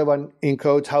 and the other one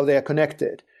encodes how they are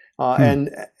connected. And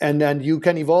then you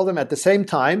can evolve them at the same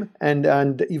time and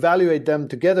evaluate them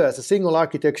together as a single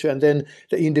architecture, and then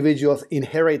the individuals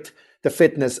inherit the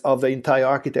fitness of the entire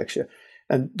architecture.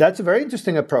 And that's a very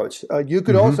interesting approach. You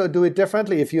could also do it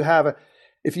differently if you have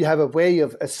a way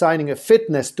of assigning a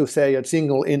fitness to, say, a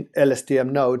single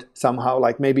LSTM node somehow,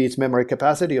 like maybe it's memory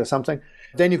capacity or something.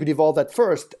 Then you could evolve that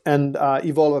first and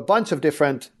evolve a bunch of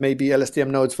different, maybe LSTM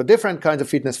nodes for different kinds of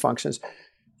fitness functions.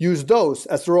 Use those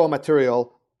as raw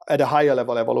material at a higher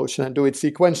level evolution and do it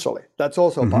sequentially. That's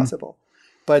also possible.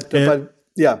 But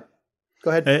yeah, go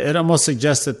ahead. It almost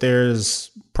suggests that there's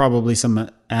probably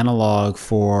some analog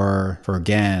for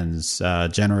GANs,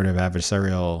 generative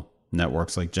adversarial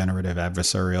networks, like generative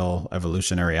adversarial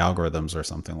evolutionary algorithms or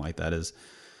something like that.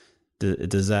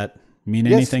 Does that mean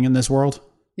anything in this world?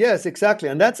 Yes, exactly.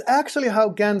 And that's actually how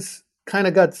GANs kind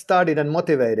of got started and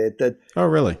motivated. Oh,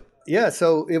 really? Yeah,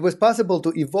 so it was possible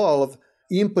to evolve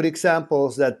input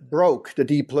examples that broke the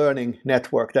deep learning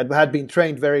network that had been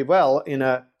trained very well in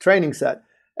a training set.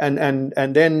 And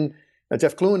then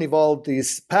Jeff Clune evolved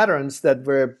these patterns that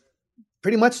were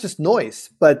pretty much just noise,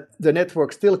 but the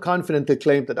network still confidently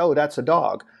claimed that, oh, that's a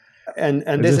dog. And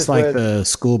this is like the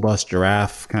school bus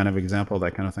giraffe kind of example,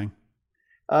 that kind of thing?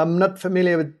 I'm not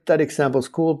familiar with that example.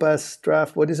 School bus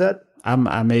giraffe, what is that?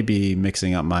 I may be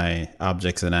mixing up my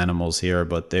objects and animals here,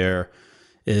 but there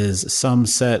is some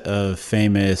set of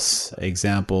famous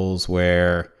examples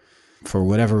where, for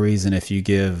whatever reason, if you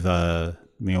give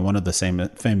one of the same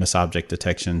famous object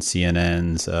detection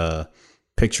CNNs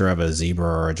picture of a zebra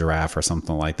or a giraffe or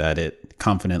something like that, it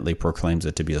confidently proclaims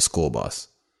it to be a school bus.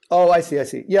 Oh, I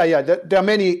see. Yeah. There are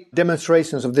many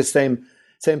demonstrations of this same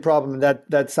problem.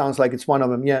 That sounds like it's one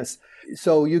of them, yes.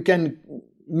 So you can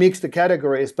mix the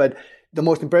categories, but the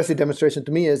most impressive demonstration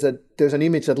to me is that there's an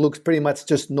image that looks pretty much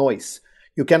just noise.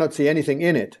 You cannot see anything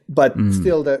in it, but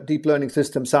still the deep learning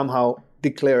system somehow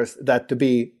declares that to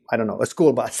be, I don't know, a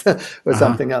school bus or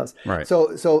something else. Right.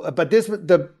 But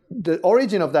the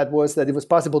origin of that was that it was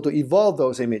possible to evolve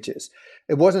those images.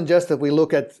 It wasn't just that we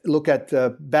look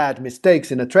at bad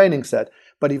mistakes in a training set,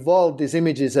 but evolved these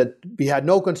images that we had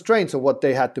no constraints of what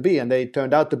they had to be, and they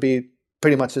turned out to be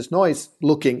pretty much just noisy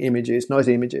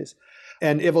images.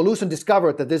 And evolution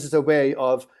discovered that this is a way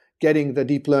of getting the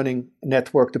deep learning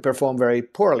network to perform very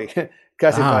poorly,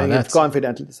 classifying it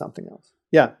confidently to something else.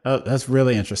 Yeah. Oh, that's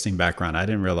really interesting background. I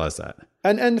didn't realize that.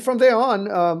 And from there on,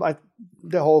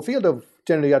 the whole field of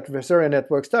generative adversarial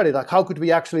network study, like how could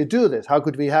we actually do this? How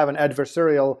could we have an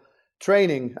adversarial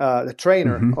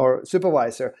trainer or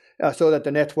supervisor so that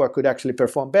the network could actually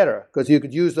perform better? Because you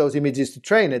could use those images to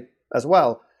train it as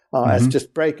well as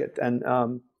just break it.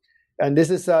 And this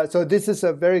is this is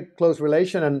a very close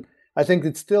relation, and I think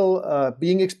it's still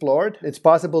being explored. It's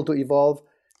possible to evolve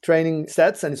training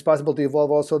sets, and it's possible to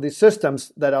evolve also these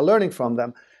systems that are learning from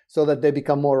them so that they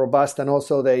become more robust, and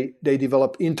also they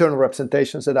develop internal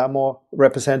representations that are more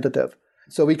representative.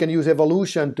 So we can use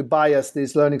evolution to bias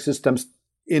these learning systems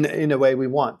in a way we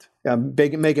want.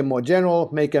 Make them more general,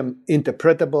 make them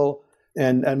interpretable,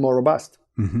 and more robust.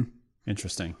 Mm-hmm.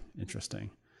 Interesting.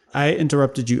 I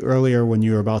interrupted you earlier when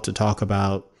you were about to talk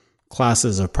about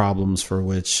classes of problems for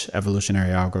which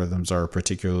evolutionary algorithms are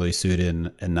particularly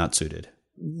suited and not suited.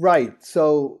 Right.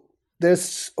 So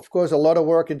there's, of course, a lot of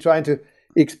work in trying to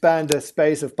expand the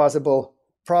space of possible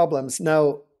problems.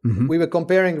 Now, we were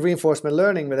comparing reinforcement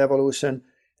learning with evolution.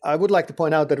 I would like to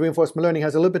point out that reinforcement learning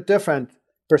has a little bit different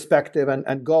perspective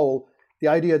and goal. The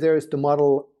idea there is to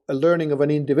model a learning of an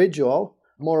individual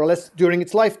more or less during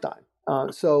its lifetime.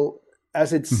 So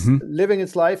as it's living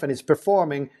its life and it's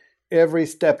performing, every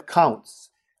step counts.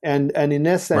 And in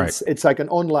essence, It's like an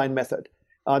online method.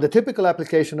 The typical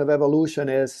application of evolution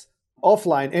is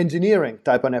offline engineering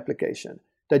type of application.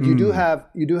 That you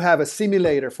do have a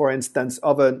simulator, for instance,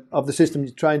 of the system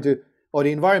you're trying to, or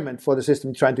the environment for the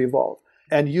system you're trying to evolve.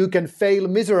 And you can fail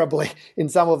miserably in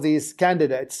some of these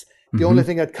candidates. The only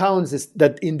thing that counts is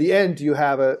that in the end you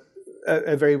have a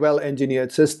very well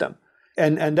engineered system.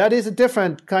 And that is a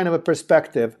different kind of a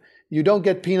perspective. You don't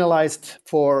get penalized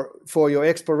for your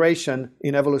exploration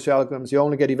in evolutionary algorithms. You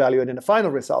only get evaluated in the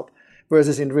final result.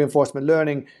 Versus in reinforcement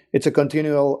learning, it's a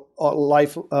continual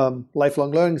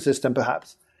lifelong learning system,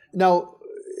 perhaps. Now,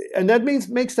 and that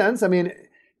makes sense. I mean,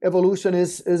 evolution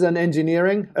is an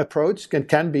engineering approach,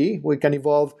 can be. We can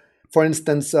evolve, for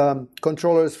instance,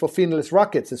 controllers for finless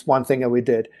rockets is one thing that we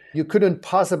did. You couldn't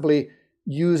possibly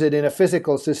use it in a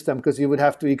physical system because you would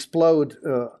have to explode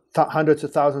hundreds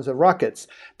of thousands of rockets.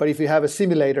 But if you have a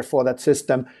simulator for that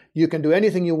system, you can do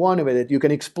anything you want with it. You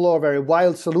can explore very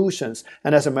wild solutions.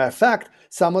 And as a matter of fact,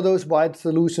 some of those wild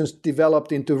solutions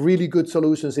developed into really good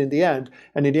solutions in the end.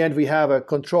 And in the end, we have a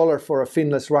controller for a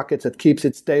finless rocket that keeps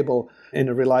it stable in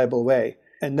a reliable way.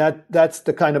 And that's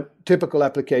the kind of typical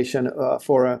application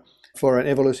for an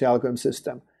evolutionary algorithm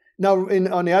system. Now,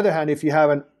 on the other hand, if you have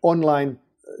an online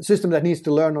system that needs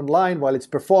to learn online while it's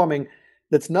performing,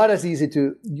 that's not as easy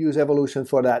to use evolution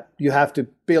for that. You have to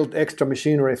build extra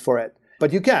machinery for it.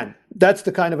 But you can. That's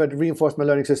the kind of a reinforcement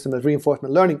learning system that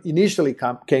reinforcement learning initially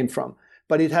came from.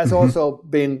 But it has also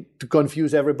been to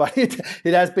confuse everybody.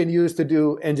 It has been used to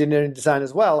do engineering design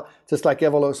as well, just like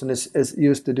evolution is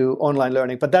used to do online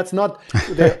learning. But that's not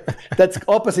that's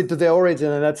opposite to the origin,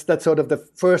 and that's sort of the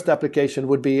first application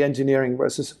would be engineering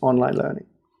versus online learning.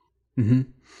 Mm-hmm.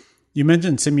 You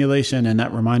mentioned simulation, and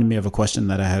that reminded me of a question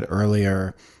that I had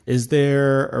earlier. Is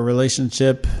there a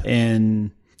relationship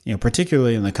in,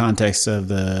 particularly in the context of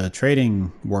the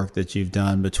trading work that you've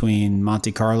done, between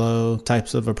Monte Carlo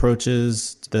types of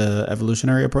approaches, the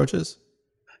evolutionary approaches?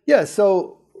 Yeah,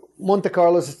 so Monte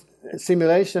Carlo's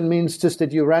simulation means just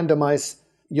that you randomize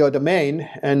your domain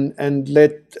and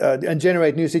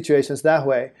generate new situations that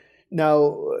way.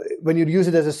 Now, when you use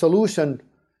it as a solution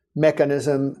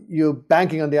mechanism, you're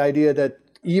banking on the idea that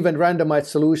even randomized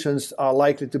solutions are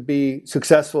likely to be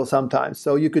successful sometimes.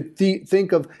 So you could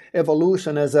think of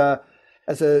evolution as a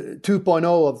 2.0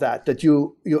 of that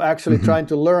you actually trying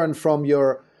to learn from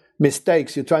your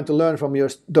mistakes. You're trying to learn from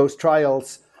those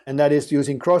trials, and that is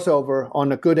using crossover on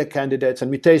the good candidates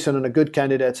and mutation on the good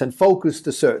candidates and focus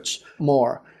the search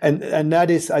more. And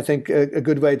that is, I think, a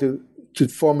good way to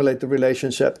formulate the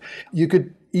relationship. You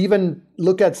could even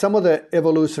look at some of the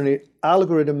evolutionary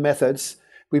algorithm methods.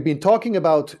 We've been talking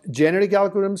about generic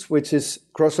algorithms, which is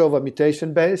crossover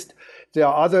mutation based. There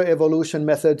are other evolution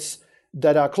methods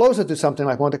that are closer to something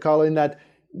like Monte Carlo in that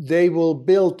they will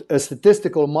build a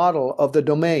statistical model of the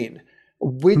domain,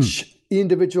 which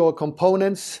individual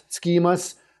components,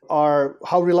 schemas, are,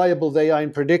 how reliable they are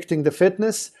in predicting the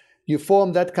fitness. You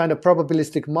form that kind of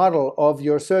probabilistic model of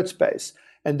your search space.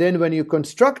 And then when you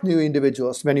construct new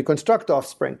individuals, when you construct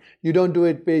offspring, you don't do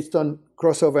it based on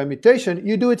crossover and mutation,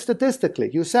 you do it statistically.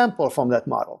 You sample from that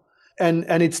model. And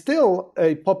it's still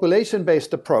a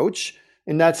population-based approach.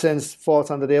 In that sense, falls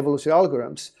under the evolutionary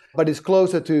algorithms, but it's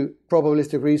closer to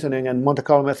probabilistic reasoning and Monte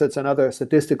Carlo methods and other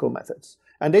statistical methods.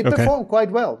 And they perform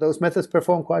quite well. Those methods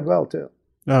perform quite well too.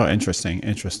 Oh, interesting.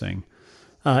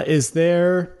 Is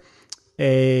there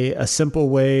a simple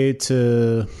way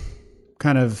to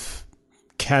kind of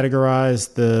characterize,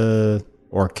 I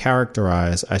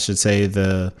should say,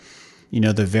 the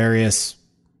various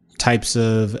types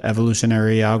of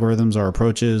evolutionary algorithms or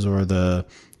approaches, or the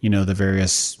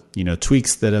various,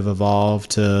 tweaks that have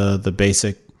evolved to the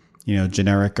basic,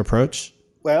 generic approach?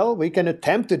 Well, we can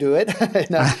attempt to do it.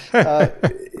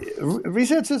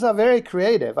 Researchers are very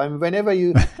creative. I mean, whenever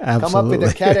you come up with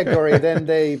a category, then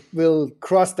they will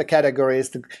cross the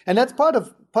categories, and that's part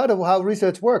of how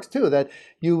research works too. That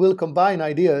you will combine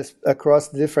ideas across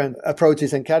different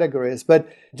approaches and categories. But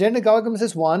genetic algorithms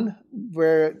is one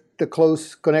where the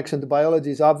close connection to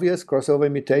biology is obvious,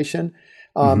 crossover mutation,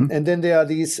 and then there are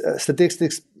these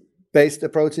statistics-based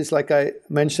approaches, like I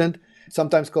mentioned,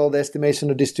 sometimes called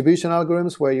estimation of distribution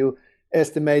algorithms, where you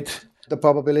estimate the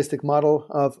probabilistic model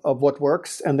of what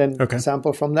works and then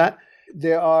sample from that.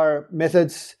 There are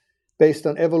methods based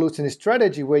on evolutionary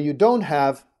strategy where you don't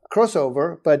have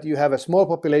crossover, but you have a small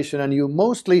population and you're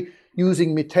mostly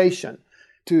using mutation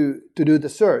to do the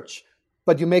search.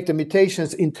 But you make the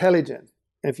mutations intelligent.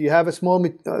 If you have a small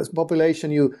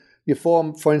population, you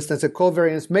form, for instance, a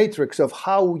covariance matrix of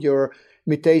how your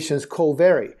mutations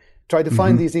co-vary. Try to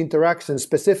find these interactions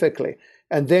specifically,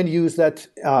 and then use that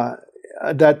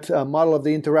model of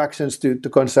the interactions to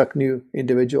construct new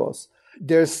individuals.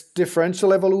 There's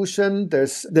differential evolution.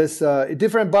 There's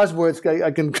different buzzwords.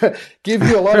 I can give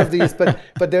you a lot of these, but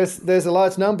there's a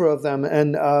large number of them,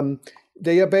 and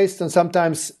they are based on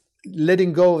sometimes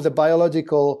letting go of the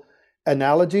biological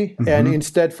analogy and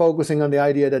instead focusing on the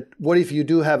idea that what if you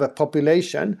do have a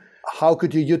population? How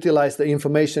could you utilize the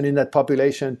information in that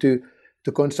population to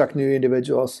construct new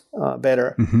individuals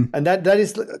better? And that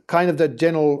is kind of the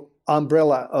general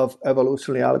umbrella of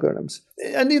evolutionary algorithms.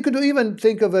 And you could even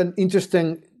think of an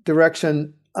interesting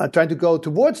direction trying to go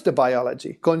towards the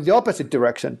biology, going the opposite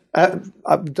direction. I'm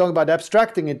talking about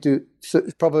abstracting into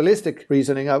probabilistic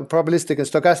reasoning, probabilistic and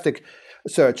stochastic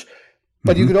search.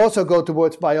 But you could also go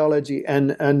towards biology.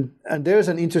 And there's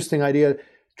an interesting idea.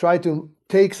 Try to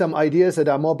take some ideas that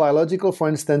are more biological, for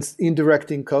instance, indirect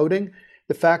encoding.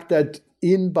 The fact that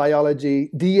in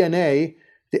biology, DNA,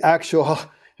 the actual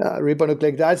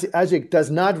ribonucleic acid,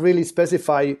 does not really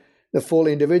specify the full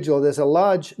individual. There's a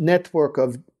large network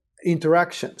of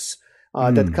interactions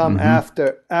that come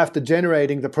after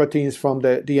generating the proteins from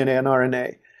the DNA and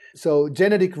RNA. So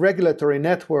genetic regulatory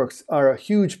networks are a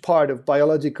huge part of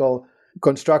biological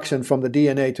construction from the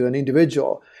DNA to an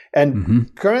individual.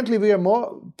 And currently we are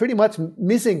pretty much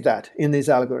missing that in these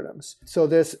algorithms. So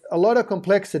there's a lot of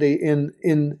complexity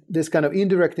in this kind of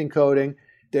indirect encoding.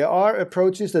 There are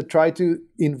approaches that try to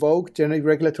invoke genetic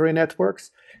regulatory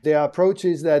networks. There are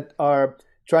approaches that are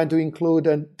trying to include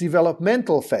a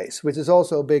developmental phase, which is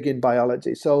also big in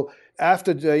biology. So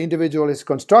after the individual is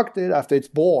constructed, after it's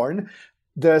born,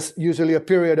 there's usually a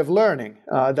period of learning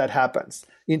that happens,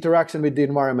 interaction with the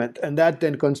environment, and that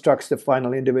then constructs the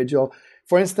final individual.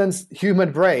 For instance,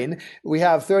 human brain, we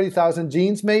have 30,000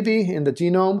 genes maybe in the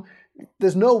genome.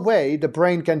 There's no way the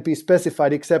brain can be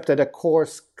specified except at a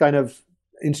coarse kind of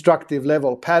instructive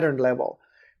level, pattern level.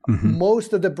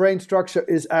 Most of the brain structure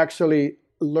is actually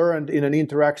learned in an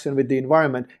interaction with the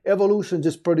environment. Evolution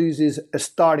just produces a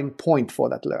starting point for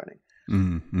that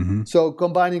learning. So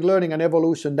combining learning and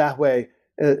evolution that way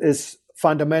is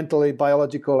fundamentally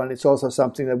biological, and it's also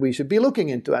something that we should be looking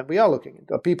into, and we are looking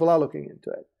into. People are looking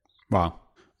into it. Wow.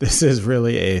 This is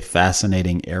really a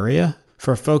fascinating area.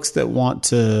 For folks that want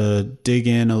to dig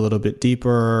in a little bit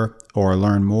deeper or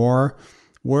learn more,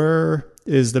 where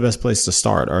is the best place to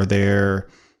start? Are there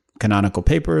canonical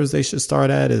papers they should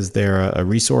start at? Is there a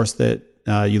resource that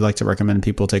you'd like to recommend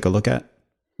people take a look at?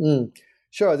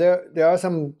 Sure. There are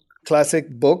some classic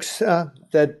books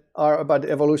that are about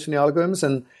evolutionary algorithms,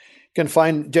 and you can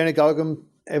find genetic algorithm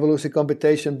evolutionary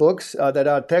computation books that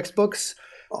are textbooks.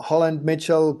 Holland,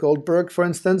 Mitchell, Goldberg, for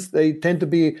instance, they tend to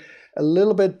be a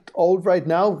little bit old right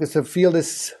now because the field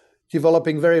is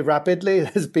developing very rapidly.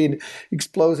 It has been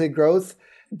explosive growth.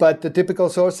 But the typical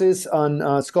sources on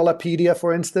Scholarpedia,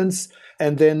 for instance,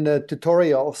 and then the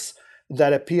tutorials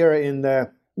that appear in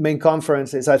the main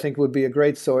conferences, I think would be a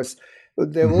great source.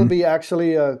 There will be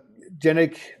actually a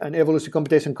Genetic and Evolutionary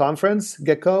Computation Conference,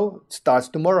 GECCO, starts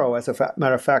tomorrow, as a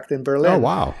matter of fact, in Berlin. Oh,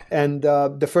 wow. And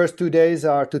the first 2 days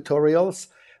are tutorials.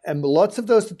 And lots of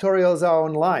those tutorials are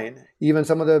online, even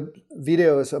some of the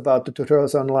videos about the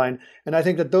tutorials online. And I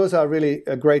think that those are really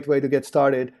a great way to get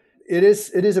started. It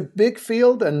is a big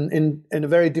field and in a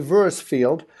very diverse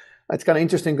field. It's kind of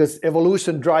interesting because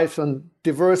evolution drives on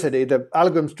diversity. The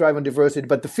algorithms drive on diversity,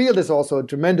 but the field is also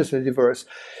tremendously diverse.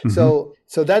 So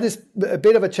that is a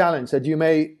bit of a challenge, that you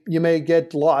may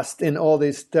get lost in all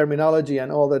this terminology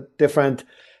and all the different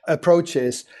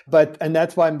approaches. And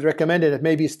that's why I'm recommending that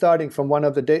maybe starting from one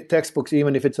of the textbooks,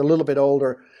 even if it's a little bit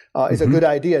older, is a good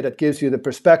idea that gives you the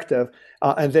perspective.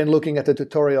 And then looking at the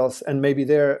tutorials, and maybe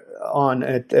there on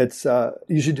it's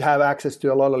you should have access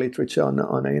to a lot of literature on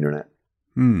the internet.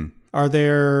 Are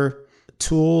there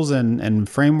tools and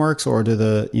frameworks, or do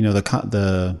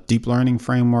the deep learning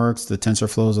frameworks, the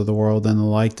TensorFlows of the world and the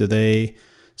like, do they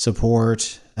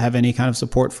have any kind of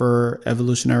support for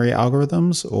evolutionary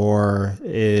algorithms, or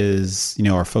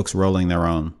are folks rolling their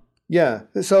own? Yeah,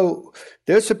 so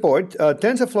there's support.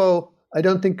 TensorFlow, I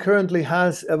don't think currently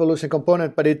has evolution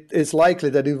component, but it is likely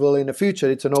that it will in the future.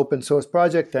 It's an open source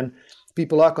project and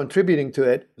people are contributing to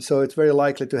it, so it's very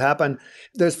likely to happen.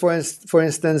 There's, for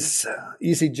instance,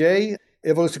 ECJ,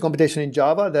 Evolution Computation in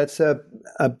Java. That's a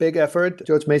big effort,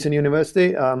 George Mason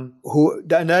University, and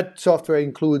that software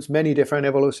includes many different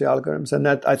evolution algorithms, and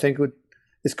that I think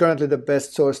is currently the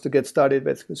best source to get started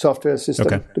with, software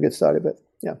system to get started with.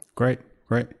 Yeah. Great.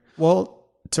 Well,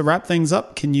 to wrap things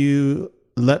up, can you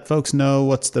let folks know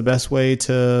what's the best way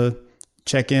to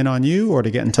check in on you or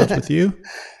to get in touch with you?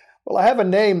 Well, I have a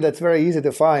name that's very easy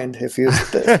to find if you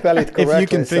spell it correctly. If you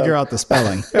can figure out the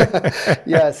spelling.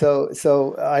 Yeah,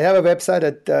 so I have a website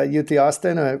at UT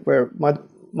Austin where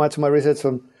much of my research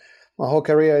from my whole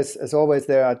career is always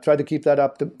there. I try to keep that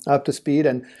up to speed.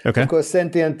 And of course,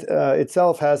 Sentient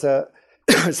itself has a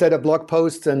set of blog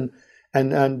posts and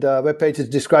web pages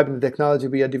describing the technology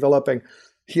we are developing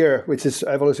here, which is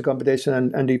evolution computation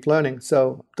and deep learning.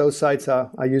 So those sites are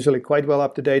usually quite well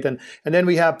up to date. And then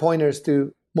we have pointers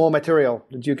to more material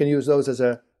that you can use those as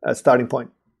a starting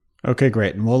point. Okay,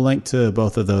 great. And we'll link to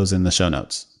both of those in the show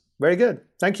notes. Very good.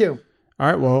 Thank you. All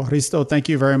right. Well, Hristo, thank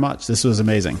you very much. This was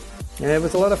amazing. Yeah, it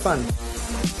was a lot of fun.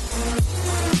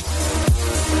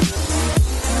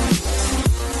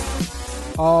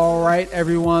 All right,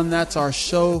 everyone. That's our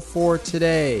show for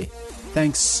today.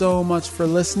 Thanks so much for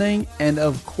listening, and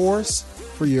of course,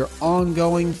 for your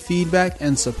ongoing feedback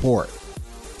and support.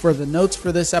 For the notes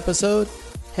for this episode,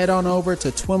 head on over to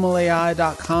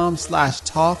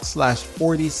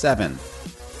twimlai.com/talk/47.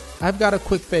 I've got a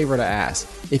quick favor to ask.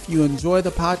 If you enjoy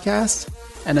the podcast,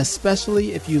 and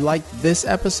especially if you liked this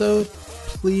episode,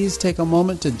 please take a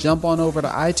moment to jump on over to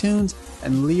iTunes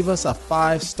and leave us a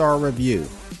 5-star review.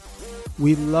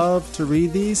 We love to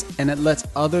read these, and it lets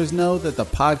others know that the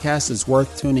podcast is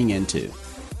worth tuning into.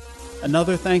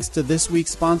 Another thanks to this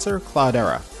week's sponsor,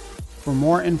 Cloudera. For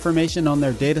more information on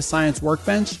their data science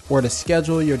workbench or to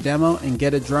schedule your demo and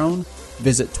get a drone,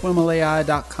 visit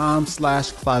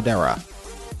twimlai.com/Cloudera.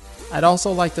 I'd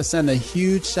also like to send a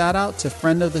huge shout out to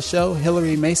friend of the show,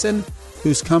 Hillary Mason,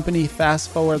 whose company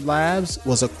Fast Forward Labs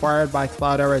was acquired by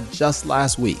Cloudera just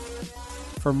last week.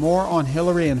 For more on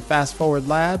Hillary and Fast Forward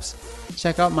Labs,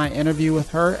 check out my interview with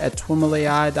her at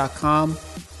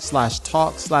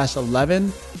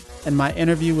twimlai.com/talk/11 and my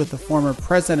interview with the former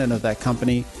president of that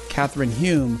company, Catherine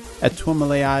Hume, at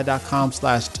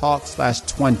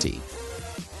twimlai.com/talk/20.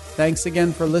 Thanks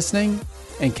again for listening,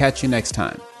 and catch you next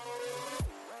time.